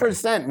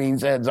 1%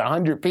 means it's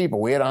 100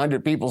 people. We had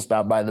 100 people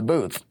stop by the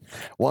booth.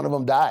 One of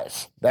them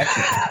dies.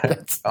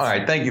 That's all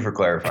right. Thank you for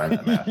clarifying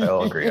that, Matt.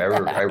 I'll agree.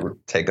 I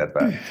would take that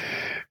back.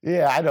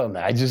 Yeah, I don't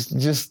know. I think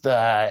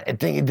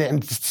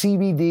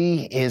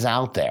CBD is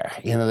out there.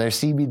 Their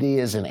CBD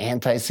is an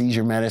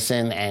anti-seizure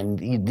medicine,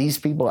 and these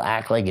people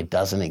act like it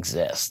doesn't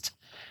exist.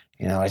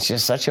 It's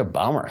just such a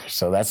bummer.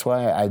 So that's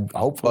why I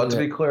hopefully. Well, to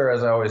be clear,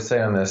 as I always say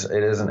on this,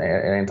 it is an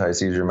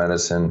anti-seizure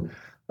medicine.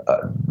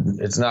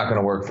 It's not going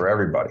to work for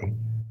everybody.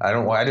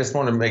 I just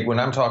want to make, when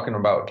I'm talking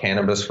about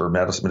cannabis for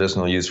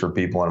medicinal use for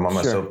people, and I'm on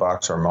my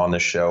soapbox or I'm on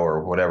this show or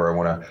whatever, I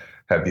want to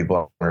have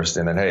people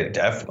understand that, hey,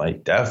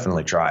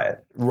 definitely try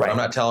it. Right. But I'm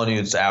not telling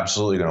you it's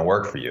absolutely going to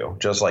work for you,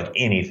 just like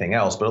anything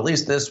else. But at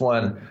least this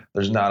one,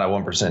 there's not a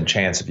 1%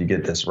 chance if you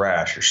get this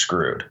rash, you're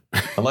screwed.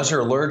 Unless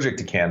you're allergic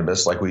to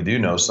cannabis, like we do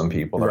know some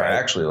people that are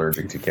actually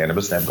allergic to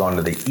cannabis and have gone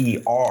to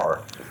the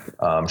ER.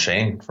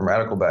 Shane from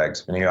Radical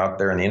Bags, when you're out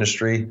there in the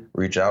industry,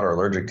 reach out, or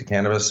allergic to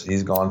cannabis.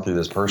 He's gone through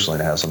this personally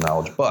and has some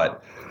knowledge.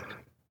 But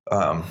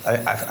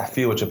I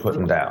feel what you're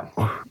putting down.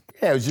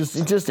 Yeah, it's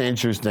just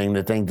interesting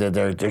to think that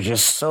they're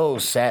just so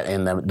set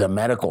in the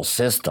medical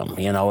system,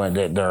 and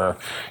they're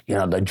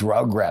the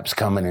drug reps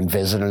coming and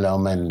visiting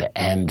them,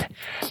 and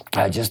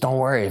just don't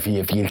worry if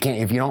you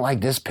don't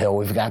like this pill,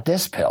 we've got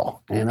this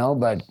pill,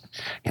 but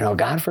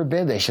God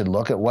forbid they should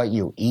look at what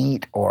you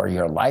eat or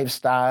your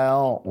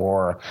lifestyle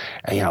or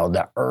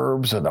the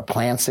herbs or the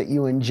plants that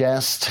you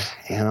ingest,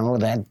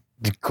 that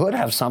could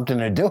have something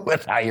to do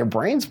with how your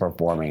brain's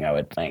performing, I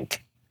would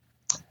think.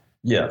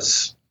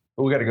 Yes.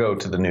 We got to go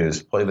to the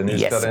news. Play the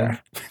news cut in.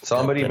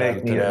 Somebody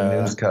make me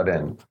a news cut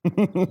in.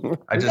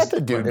 I just got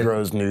the Dude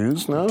Grows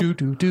news. No,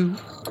 do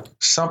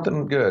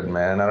something good,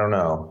 man. I don't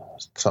know.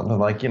 Something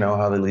like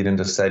how they lead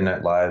into Saturday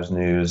Night Live's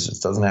news.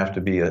 It doesn't have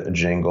to be a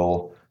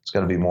jingle. It's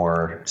got to be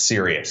more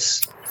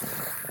serious.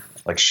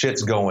 Like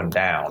shit's going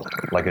down.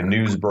 Like a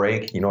news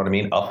break. You know what I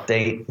mean?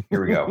 Update.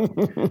 Here we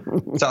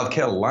go. South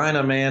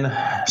Carolina,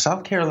 man.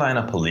 South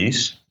Carolina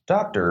police,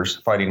 doctors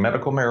fighting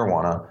medical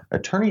marijuana.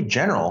 Attorney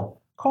General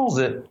calls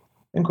it,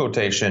 in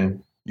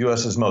quotation,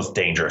 U.S.'s most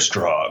dangerous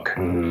drug.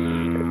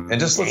 And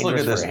just let's look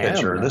at this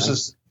picture. This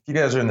is, you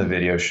guys are in the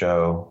video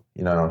show,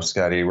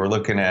 Scotty, we're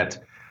looking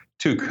at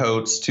two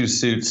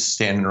suits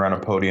standing around a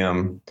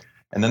podium,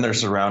 and then they're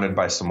surrounded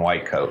by some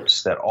white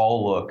coats that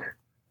all look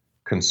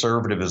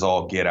conservative as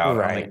all get out.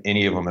 Right. I don't think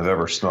any of them have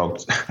ever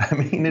smoked. I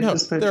mean,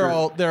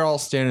 they're all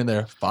standing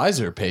there.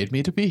 Pfizer paid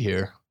me to be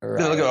here.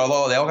 Right. They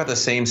all got the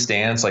same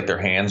stance, like their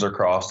hands are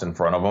crossed in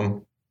front of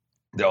them.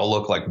 They all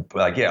look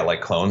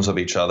like clones of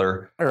each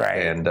other.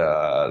 Right. And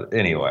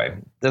anyway,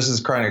 this is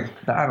kind of,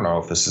 I don't know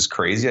if this is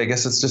crazy. I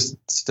guess it's just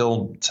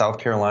still South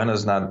Carolina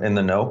is not in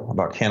the know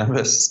about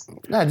cannabis.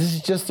 No, this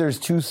is just, there's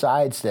two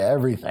sides to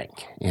everything,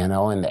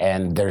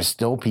 and there's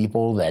still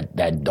people that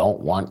don't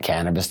want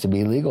cannabis to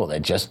be legal,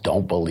 that just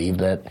don't believe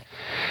that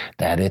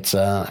it's,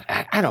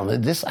 I don't know,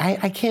 this,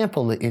 I can't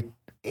believe it.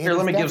 Here,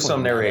 let me give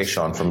some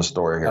narration from the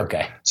story here.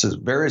 Okay. It says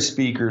various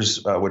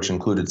speakers, which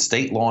included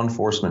State Law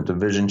Enforcement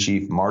Division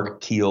Chief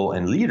Mark Keel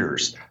and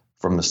leaders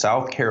from the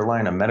South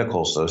Carolina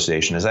Medical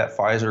Association. Is that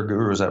Pfizer,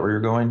 Guru? Is that where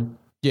you're going?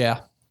 Yeah.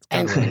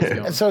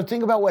 And so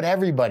think about what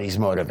everybody's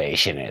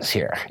motivation is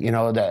here.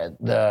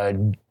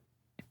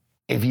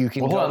 If you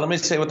can. Well, hold on, let me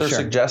say what they're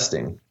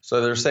suggesting.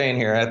 So they're saying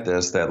here at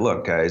this that,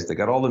 look, guys, they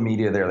got all the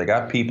media there. They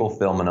got people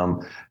filming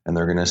them, and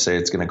they're going to say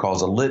it's going to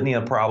cause a litany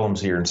of problems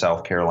here in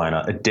South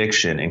Carolina: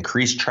 addiction,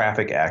 increased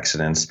traffic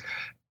accidents,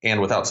 and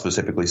without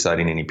specifically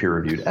citing any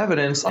peer-reviewed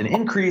evidence, an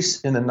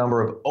increase in the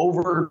number of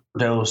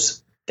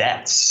overdose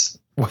deaths.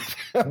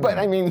 But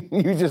I mean,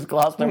 you just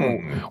glossed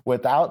over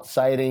without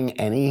citing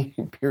any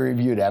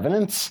peer-reviewed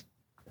evidence.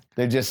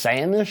 They're just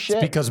saying this shit?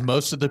 It's because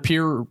most of the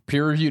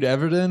peer-reviewed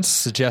evidence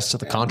suggests to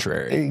the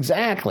contrary.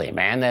 Exactly,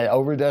 man. That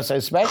overdose,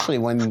 especially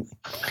when,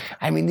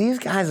 I mean, these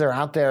guys are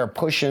out there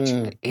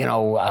pushing,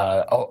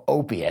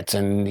 opiates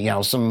and,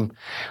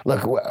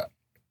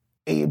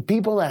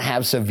 people that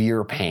have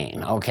severe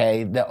pain,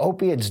 okay, the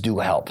opiates do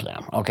help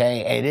them,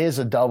 okay? It is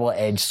a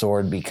double-edged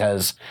sword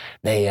because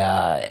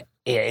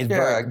it's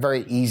very,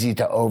 very easy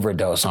to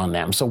overdose on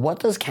them. So what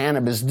does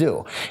cannabis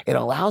do? It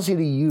allows you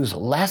to use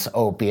less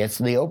opiates.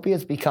 The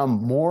opiates become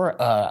more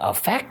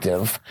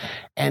effective,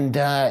 and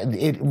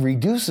it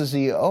reduces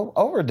the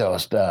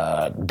overdose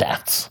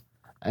deaths.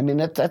 I mean,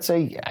 I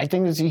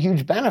think it's a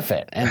huge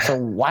benefit. And so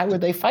why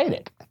would they fight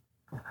it?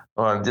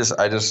 Well,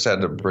 I just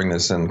had to bring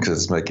this in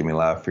because it's making me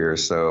laugh here.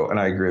 So, and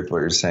I agree with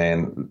what you're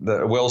saying.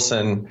 The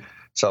Wilson,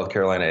 South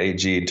Carolina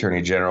AG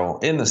Attorney General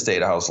in the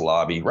State House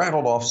lobby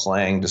rattled off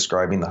slang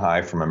describing the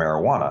high from a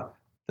marijuana.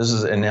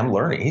 and I'm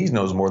learning. He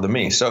knows more than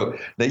me. So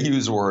they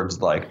use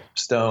words like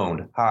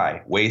stoned,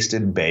 high,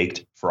 wasted,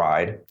 baked,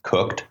 fried,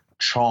 cooked,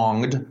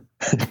 chonged,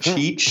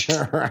 cheech,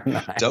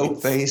 Nice.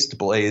 dope-faced,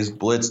 blazed,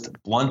 blitzed,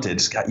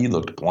 blunted. Scott, you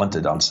looked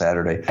blunted on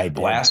Saturday. I did.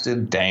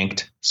 Blasted,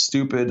 danked,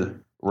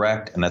 stupid,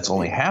 wrecked, and that's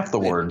only half the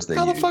words they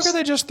How use. the fuck are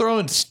they just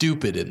throwing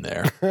stupid in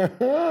there?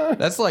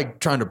 That's like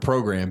trying to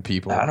program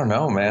people. I don't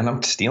know, man.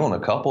 I'm stealing a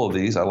couple of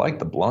these. I like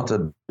the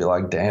blunted. Be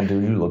like, damn,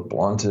 dude, you look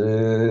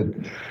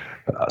blunted.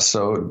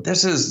 So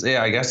this is,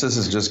 I guess this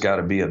has just got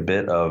to be a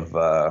bit of,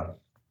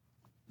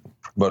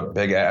 but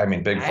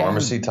big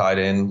pharmacy tied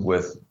in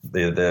with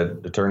the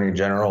attorney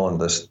general and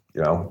this,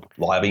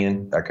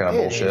 lobbying, that kind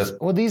of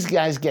bullshit. Well, these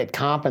guys get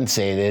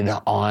compensated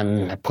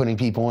on putting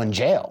people in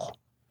jail.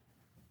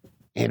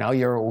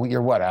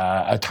 You're what,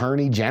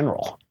 attorney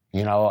general,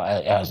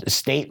 a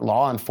state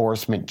law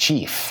enforcement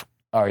chief.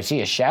 Or is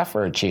he a chef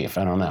or a chief?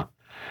 I don't know.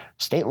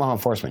 State law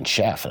enforcement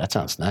chef. That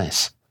sounds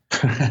nice.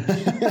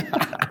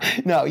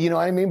 No, you know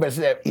what I mean? But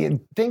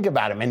think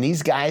about them. And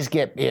these guys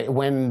get,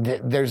 when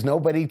there's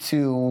nobody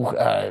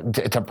to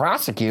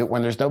prosecute,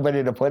 when there's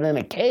nobody to put in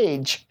a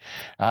cage,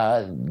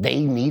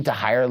 they need to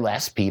hire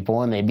less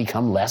people and they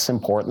become less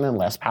important and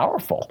less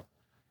powerful.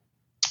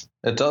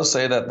 It does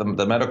say that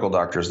the medical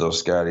doctors, though,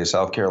 Scotty,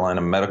 South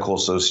Carolina Medical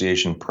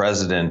Association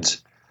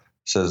president,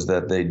 says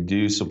that they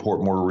do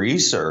support more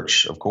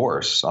research, of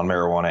course, on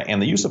marijuana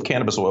and the use of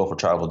cannabis oil for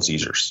childhood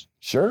seizures.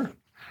 Sure.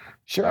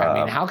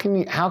 I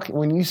mean,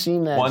 when you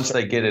seen that? Once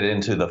they get it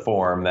into the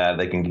form that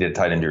they can get it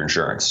tied into your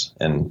insurance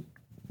and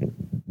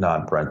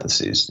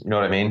non-parentheses. You know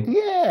what I mean?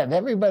 Yeah,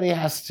 everybody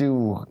has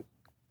to.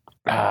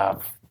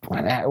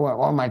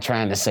 What am I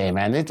trying to say,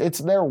 man? It's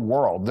their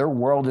world. Their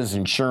world is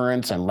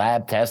insurance and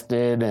lab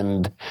tested,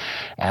 and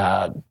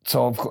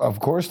so of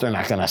course they're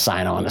not going to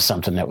sign on to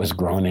something that was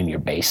grown in your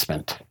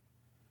basement.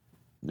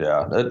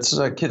 Yeah, it's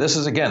like, this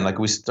is, again, like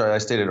I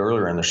stated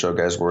earlier in the show,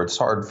 guys, where it's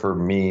hard for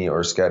me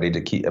or Scotty to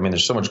keep. I mean,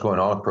 there's so much going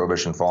on with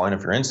prohibition falling.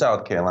 If you're in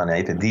South Carolina,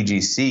 at the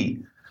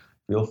DGC,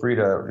 feel free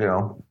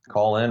to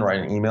call in,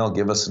 write an email,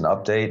 give us an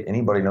update.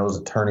 Anybody knows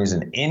attorneys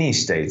in any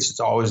states? It's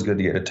always good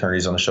to get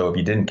attorneys on the show. If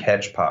you didn't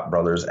catch Pot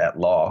Brothers at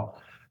Law,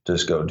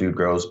 just go Dude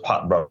Grows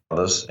Pot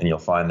Brothers, and you'll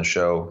find the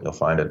show. You'll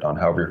find it on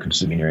however you're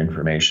consuming your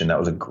information. That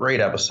was a great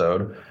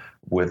episode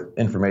with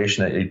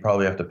information that you'd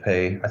probably have to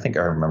pay. I think I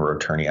remember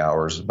attorney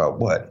hours about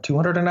what,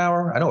 $200 an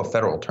hour? I know a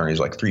federal attorney is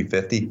like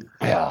 $350.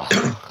 Yeah,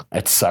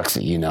 it sucks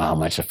that you know how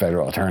much a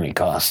federal attorney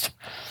costs.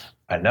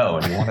 I know,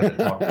 and he wanted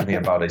to talk to me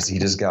about it. He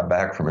just got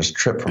back from his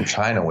trip from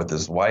China with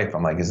his wife.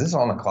 I'm like, is this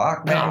on the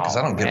clock, man? Because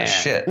I don't give a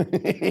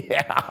shit.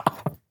 Yeah.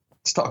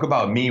 Let's talk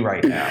about me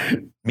right now.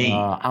 Me.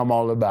 I'm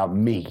all about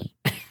me.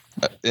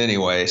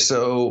 Anyway,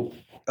 so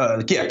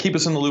keep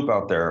us in the loop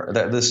out there.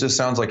 This just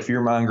sounds like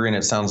fear-mongering.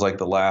 It sounds like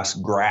the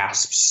last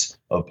grasps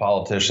of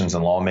politicians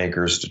and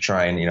lawmakers to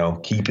try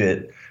and, keep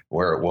it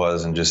where it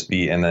was and just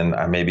be, and then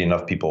maybe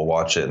enough people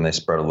watch it and they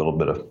spread a little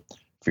bit of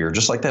fear,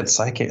 just like that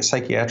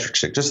psychiatric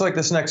chick, just like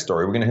this next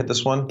story. We're going to hit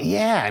this one.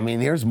 Yeah, I mean,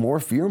 there's more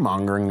fear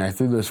mongering. I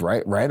threw this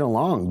right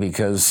along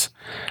because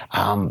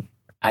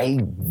I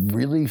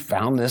really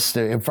found this.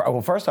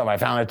 First off, I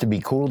found it to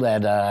be cool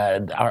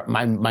that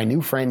my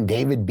new friend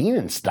David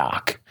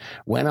Bienenstock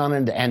went on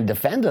and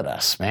defended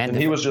us, man. And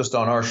he was just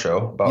on our show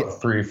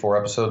about 3 or 4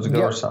 episodes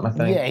ago or something, I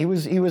think. Yeah,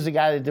 he was the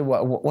guy that did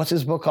what's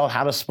his book called?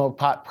 How to Smoke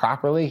Pot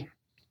Properly.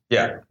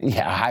 Yeah,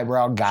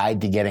 highbrow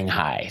guide to getting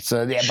high.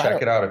 So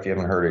check it out if you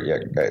haven't heard it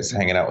yet, guys.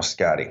 Hanging Out with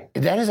Scotty.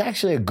 That is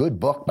actually a good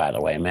book, by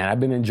the way, man. I've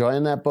been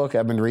enjoying that book.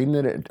 I've been reading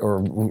it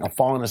or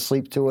falling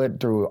asleep to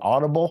it through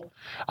Audible.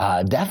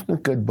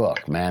 Definitely good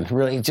book, man.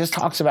 Really, it just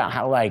talks about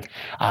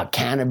how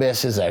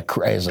cannabis is a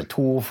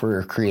tool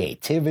for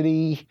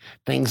creativity,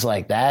 things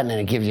like that, and then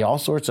it gives you all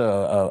sorts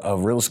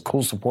of real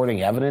cool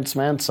supporting evidence,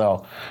 man.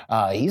 So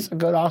he's a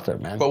good author,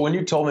 man. But when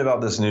you told me about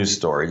this news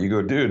story, you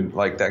go, dude,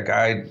 like that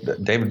guy,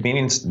 David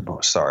Bienenstock.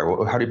 Sorry,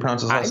 how do you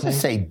pronounce his last name? I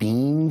just say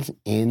Beans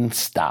in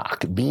Stock.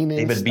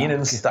 David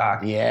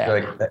Bienenstock.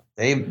 Yeah.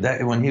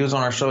 When he was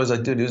on our show, he's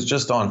like, dude, he was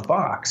just on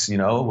Fox,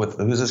 with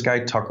who's this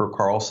guy, Tucker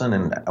Carlson?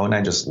 And when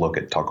I just look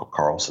at Tucker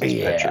Carlson's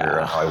picture,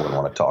 I probably wouldn't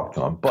want to talk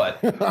to him. But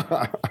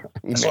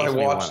so I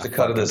watched the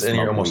cut of this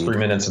interview, almost 3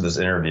 minutes of this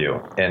interview.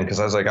 And because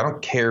I was like, I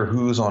don't care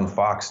who's on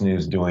Fox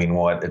News doing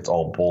what, it's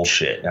all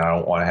bullshit. And I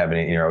don't want to have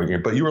any,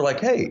 but you were like,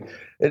 hey,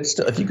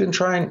 if you can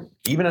try and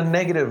even a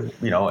negative,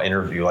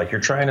 interview, like you're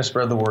trying to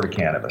spread the word of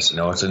cannabis,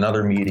 it's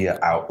another media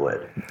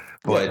outlet.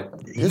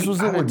 But this was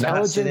an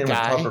intelligent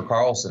guy. With Tucker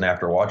Carlson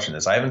after watching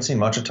this. I haven't seen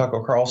much of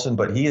Tucker Carlson,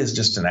 but he is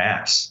just an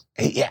ass.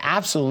 Yeah,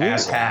 absolutely.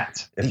 Ass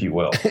hat, if you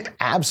will.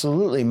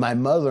 Absolutely. My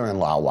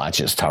mother-in-law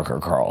watches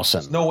Tucker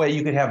Carlson. There's no way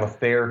you could have a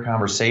fair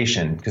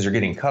conversation because you're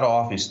getting cut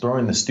off. He's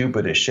throwing the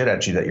stupidest shit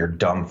at you that you're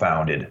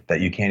dumbfounded,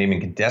 that you can't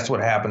even. That's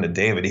what happened to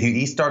David.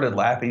 He started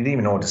laughing. He didn't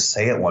even know what to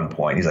say at one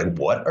point. He's like,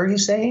 what are you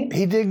saying?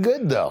 He did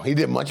good, though. He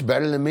did much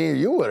better than me or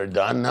you would have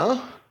done,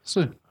 no?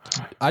 So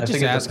I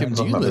just ask him,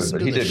 do you listen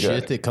to the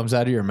shit that comes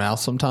out of your mouth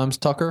sometimes,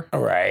 Tucker?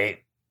 Right.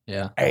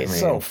 Yeah. It's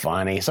so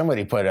funny.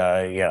 Somebody put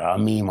a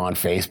meme on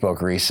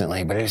Facebook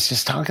recently, but it's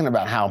just talking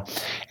about how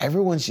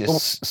everyone's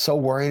just so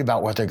worried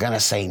about what they're going to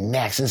say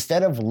next.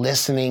 Instead of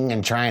listening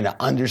and trying to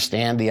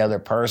understand the other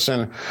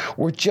person,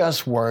 we're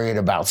just worried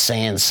about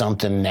saying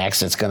something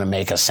next that's going to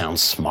make us sound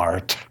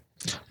smart.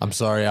 I'm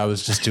sorry, I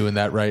was just doing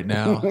that right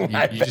now.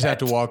 You just have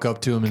to walk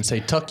up to him and say,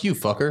 "Tuck you,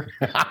 fucker."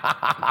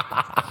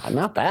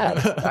 Not bad.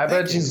 I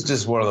bet he's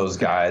just one of those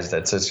guys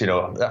that says,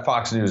 that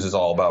Fox News is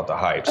all about the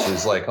hype. So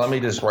he's like, let me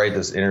just write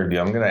this interview.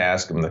 I'm going to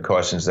ask him the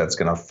questions that's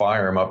going to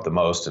fire him up the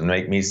most and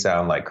make me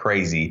sound like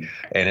crazy.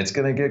 And it's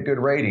going to get good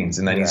ratings.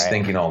 And then he's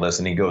thinking all this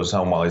and he goes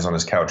home while he's on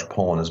his couch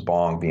pulling his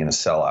bong, being a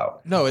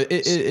sellout. No,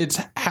 it's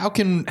how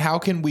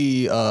can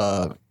we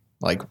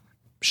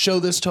show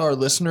this to our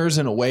listeners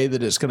in a way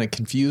that it's going to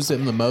confuse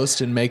them the most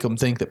and make them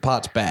think that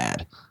pot's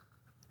bad.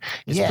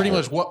 It's pretty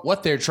much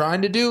what they're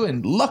trying to do.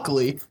 And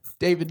luckily,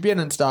 David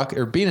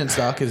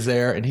Bienenstock is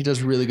there, and he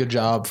does a really good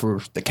job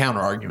for the counter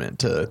argument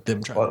to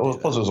them trying to do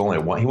plus, it was only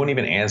one. He wouldn't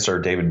even answer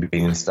David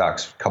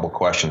Bienenstock's couple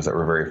questions that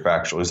were very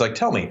factual. He's like,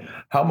 tell me,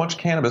 how much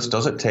cannabis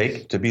does it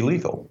take to be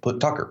lethal?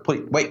 Tucker,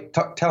 please, wait,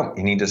 tell me.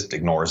 And he just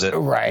ignores it.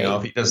 Right.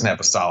 If he doesn't have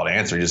a solid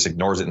answer, he just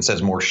ignores it and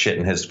says more shit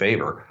in his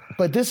favor.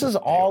 But this is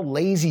all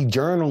lazy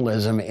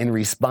journalism in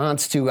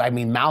response to,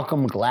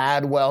 Malcolm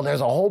Gladwell. There's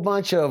a whole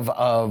bunch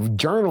of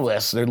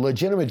journalists, they're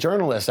legitimate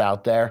journalists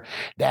out there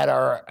that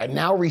are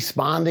now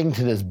responding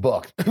to this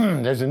book.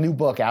 There's a new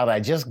book out. I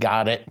just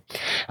got it.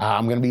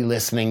 I'm going to be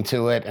listening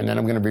to it, and then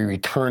I'm going to be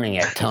returning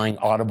it, telling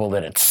Audible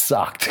that it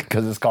sucked,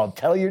 because it's called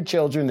Tell Your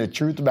Children the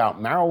Truth About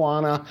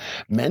Marijuana,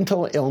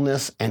 Mental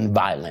Illness, and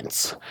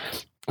Violence.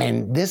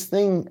 And this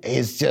thing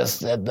is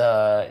just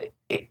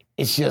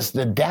it's just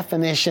the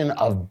definition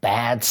of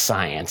bad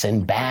science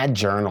and bad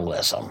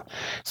journalism.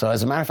 So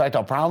as a matter of fact,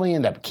 I'll probably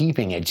end up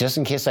keeping it just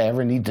in case I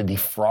ever need to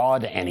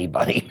defraud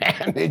anybody,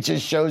 man. It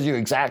just shows you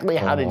exactly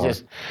how to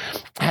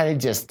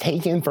just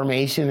take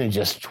information and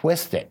just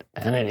twist it.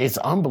 And it's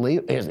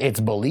unbelievable. It's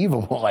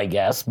believable, I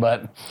guess.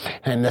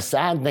 And the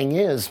sad thing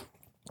is,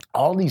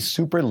 all these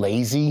super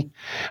lazy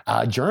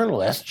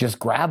journalists just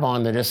grab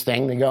onto this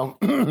thing. They go,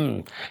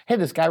 hey,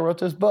 this guy wrote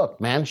this book,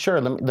 man.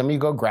 Sure, let me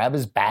go grab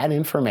his bad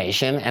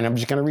information, and I'm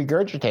just going to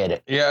regurgitate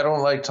it. Yeah, I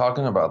don't like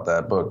talking about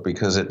that book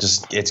because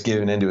it's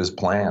given into his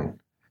plan.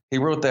 He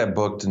wrote that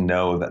book to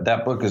know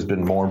that book has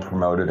been more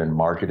promoted and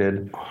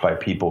marketed by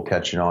people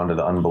catching on to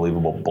the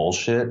unbelievable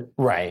bullshit.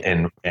 Right.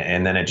 And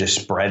then it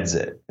just spreads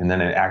it. And then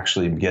it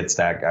actually gets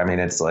that.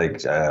 It's like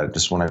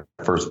just when I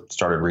first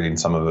started reading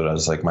some of it, I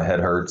was like, my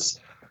head hurts.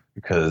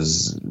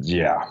 Because,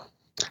 yeah.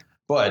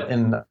 But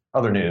in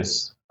other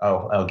news,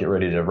 I'll get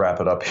ready to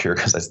wrap it up here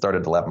because I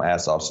started to laugh my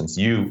ass off since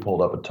you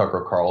pulled up a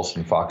Tucker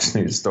Carlson Fox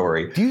News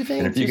story. Do you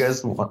think? And if you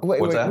guys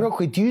wait, real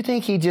quick. Do you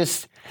think he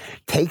just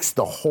takes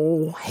the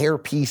whole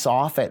hairpiece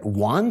off at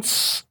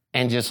once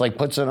and just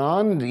puts it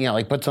on?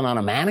 Puts it on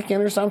a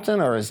mannequin or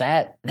something? Or is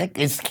that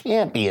it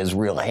can't be his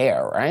real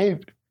hair, right?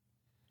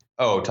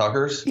 Oh,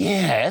 Tucker's?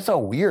 Yeah, it's a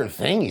weird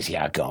thing he's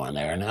got going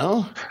there.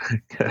 No,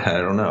 I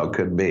don't know. It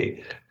could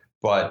be.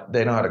 But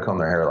they know how to comb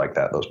their hair like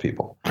that, those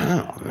people.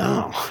 Oh,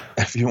 no.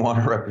 If you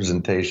want a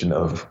representation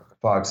of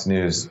Fox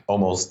News,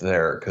 almost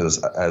there,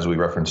 because as we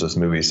reference this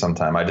movie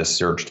sometime, I just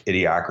searched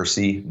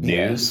Idiocracy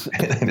News,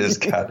 and I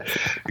just got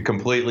a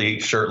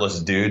completely shirtless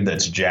dude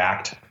that's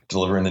jacked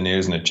delivering the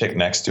news and a chick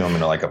next to him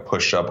in a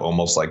push-up,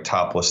 almost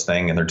topless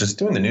thing, and they're just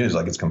doing the news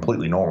like it's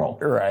completely normal.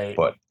 Right.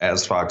 But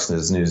as Fox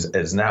News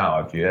is now,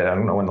 I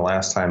don't know when the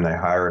last time they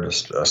hired a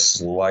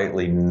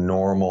slightly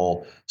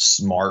normal,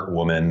 smart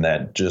woman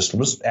that just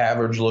was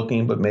average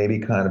looking, but maybe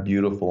kind of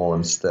beautiful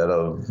instead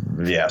of,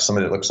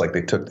 somebody that looks like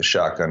they took the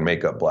shotgun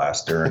makeup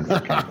blaster. And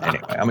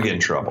anyway, I'm going to get in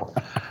trouble.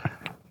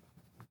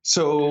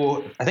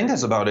 So I think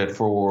that's about it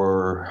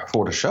for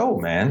the show,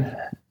 man.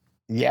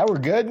 Yeah, we're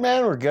good,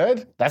 man. We're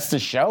good. That's the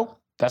show.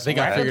 I think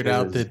I figured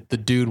out that the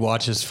dude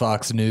watches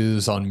Fox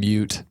News on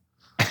mute.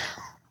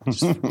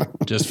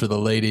 Just for the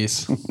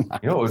ladies.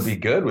 What would be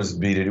good we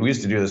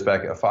used to do this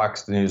back at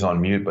Fox News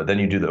on mute, but then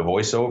you do the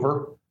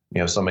voiceover.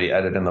 Somebody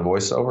edit in the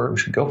voiceover. We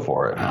should go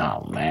for it.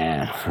 Oh,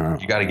 man.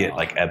 You got to get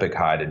Epic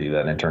High to do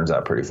that, and it turns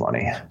out pretty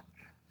funny.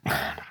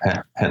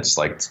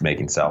 Hence,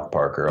 making South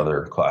Park or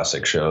other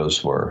classic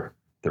shows where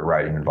the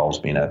writing involves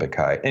being Epic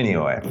High.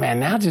 Anyway.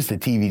 Man, now just the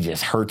TV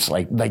just hurts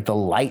like the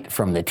light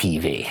from the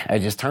TV. I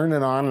just turn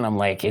it on and I'm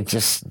like, it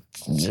is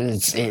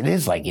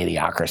like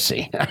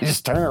Idiocracy. I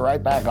just turn it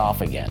right back off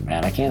again,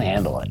 man. I can't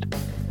handle it.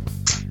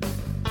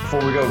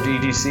 Before we go,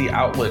 DGC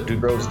outlet,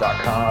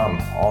 duderose.com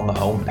on the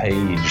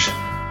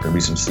homepage. There'll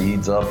be some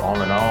seeds up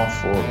on and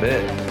off for a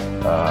bit.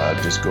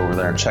 Just go over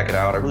there and check it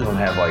out. I really don't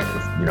have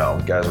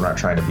guys, I'm not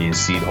trying to be a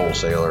seed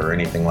wholesaler or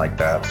anything like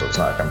that. So it's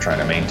not like I'm trying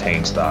to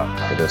maintain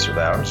stock or this or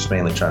that. I'm just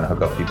mainly trying to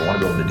hook up people. I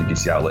want to go over to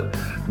DGC outlet.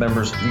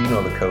 Members, you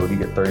know the code. You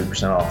get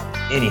 30%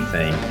 off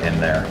anything in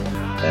there.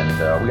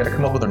 And we got to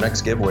come up with our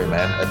next giveaway,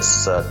 man.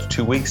 It's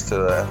 2 weeks to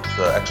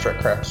the Extract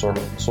Craft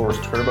Source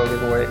Turbo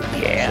giveaway.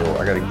 Yeah. So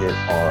I got to get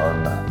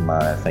on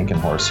my thinking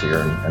horse here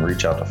and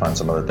reach out to find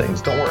some other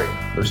things. Don't worry.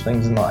 There's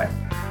things in line.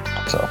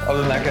 So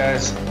other than that,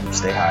 guys,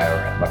 stay high, all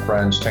right? My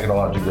friends, check it all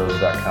out,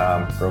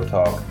 jgrows.com, Grow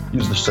Talk.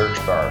 Use the search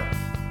bar.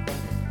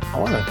 I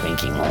want a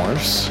thinking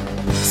horse.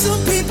 Some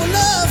people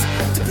love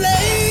to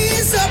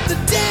blaze up the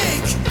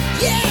dank.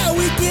 Yeah,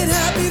 we get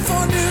high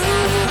before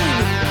noon.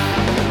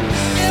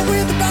 And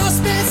when the boss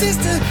man says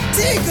to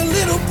take a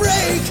little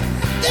break,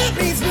 that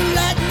means we're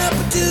lighting up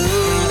a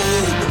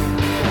tube.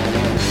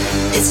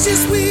 It's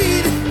just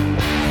weed.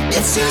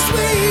 It's just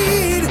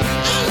weed.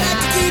 I like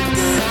to keep a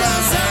good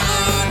buzz on.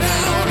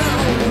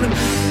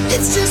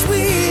 It's just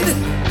weed.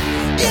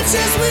 It's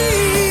just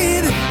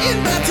weed. In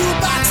my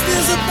toolbox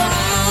there's a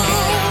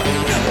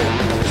bone.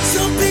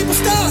 Some people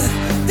start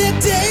their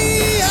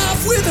day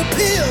off with a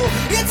pill.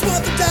 It's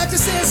what the doctor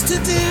says to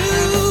do.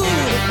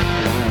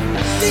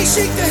 They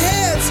shake their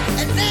heads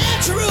at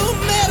natural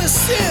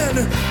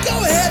medicine.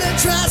 Go ahead and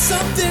try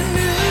something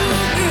new.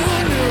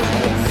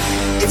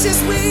 It's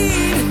just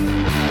weed.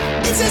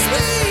 It's just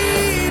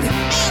weed.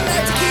 I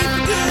like to keep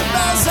a good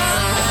buzz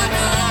on.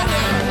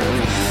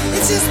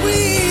 It's just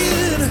weed.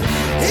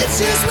 It's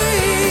just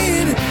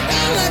weed.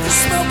 I like to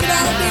smoke it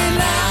all day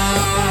long.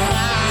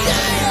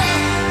 Yeah.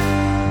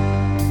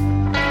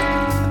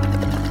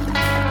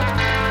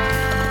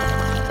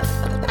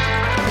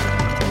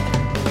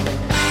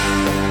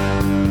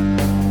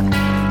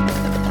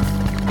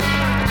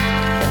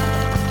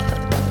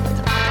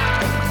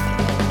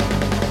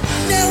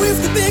 Now if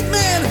the big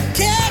man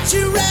catch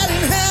you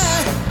riding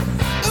high,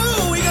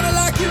 ooh, we gonna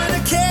lock you in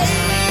a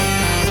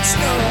cage.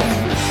 No.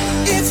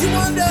 If you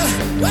wonder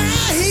why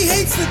he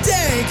hates the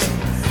dank,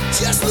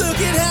 just look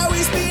at how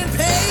he's being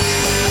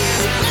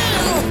paid.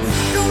 Now,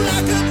 don't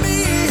lock up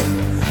me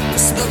for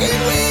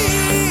smoking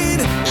weed.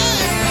 I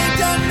ain't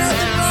done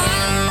nothing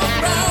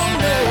wrong,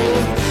 no.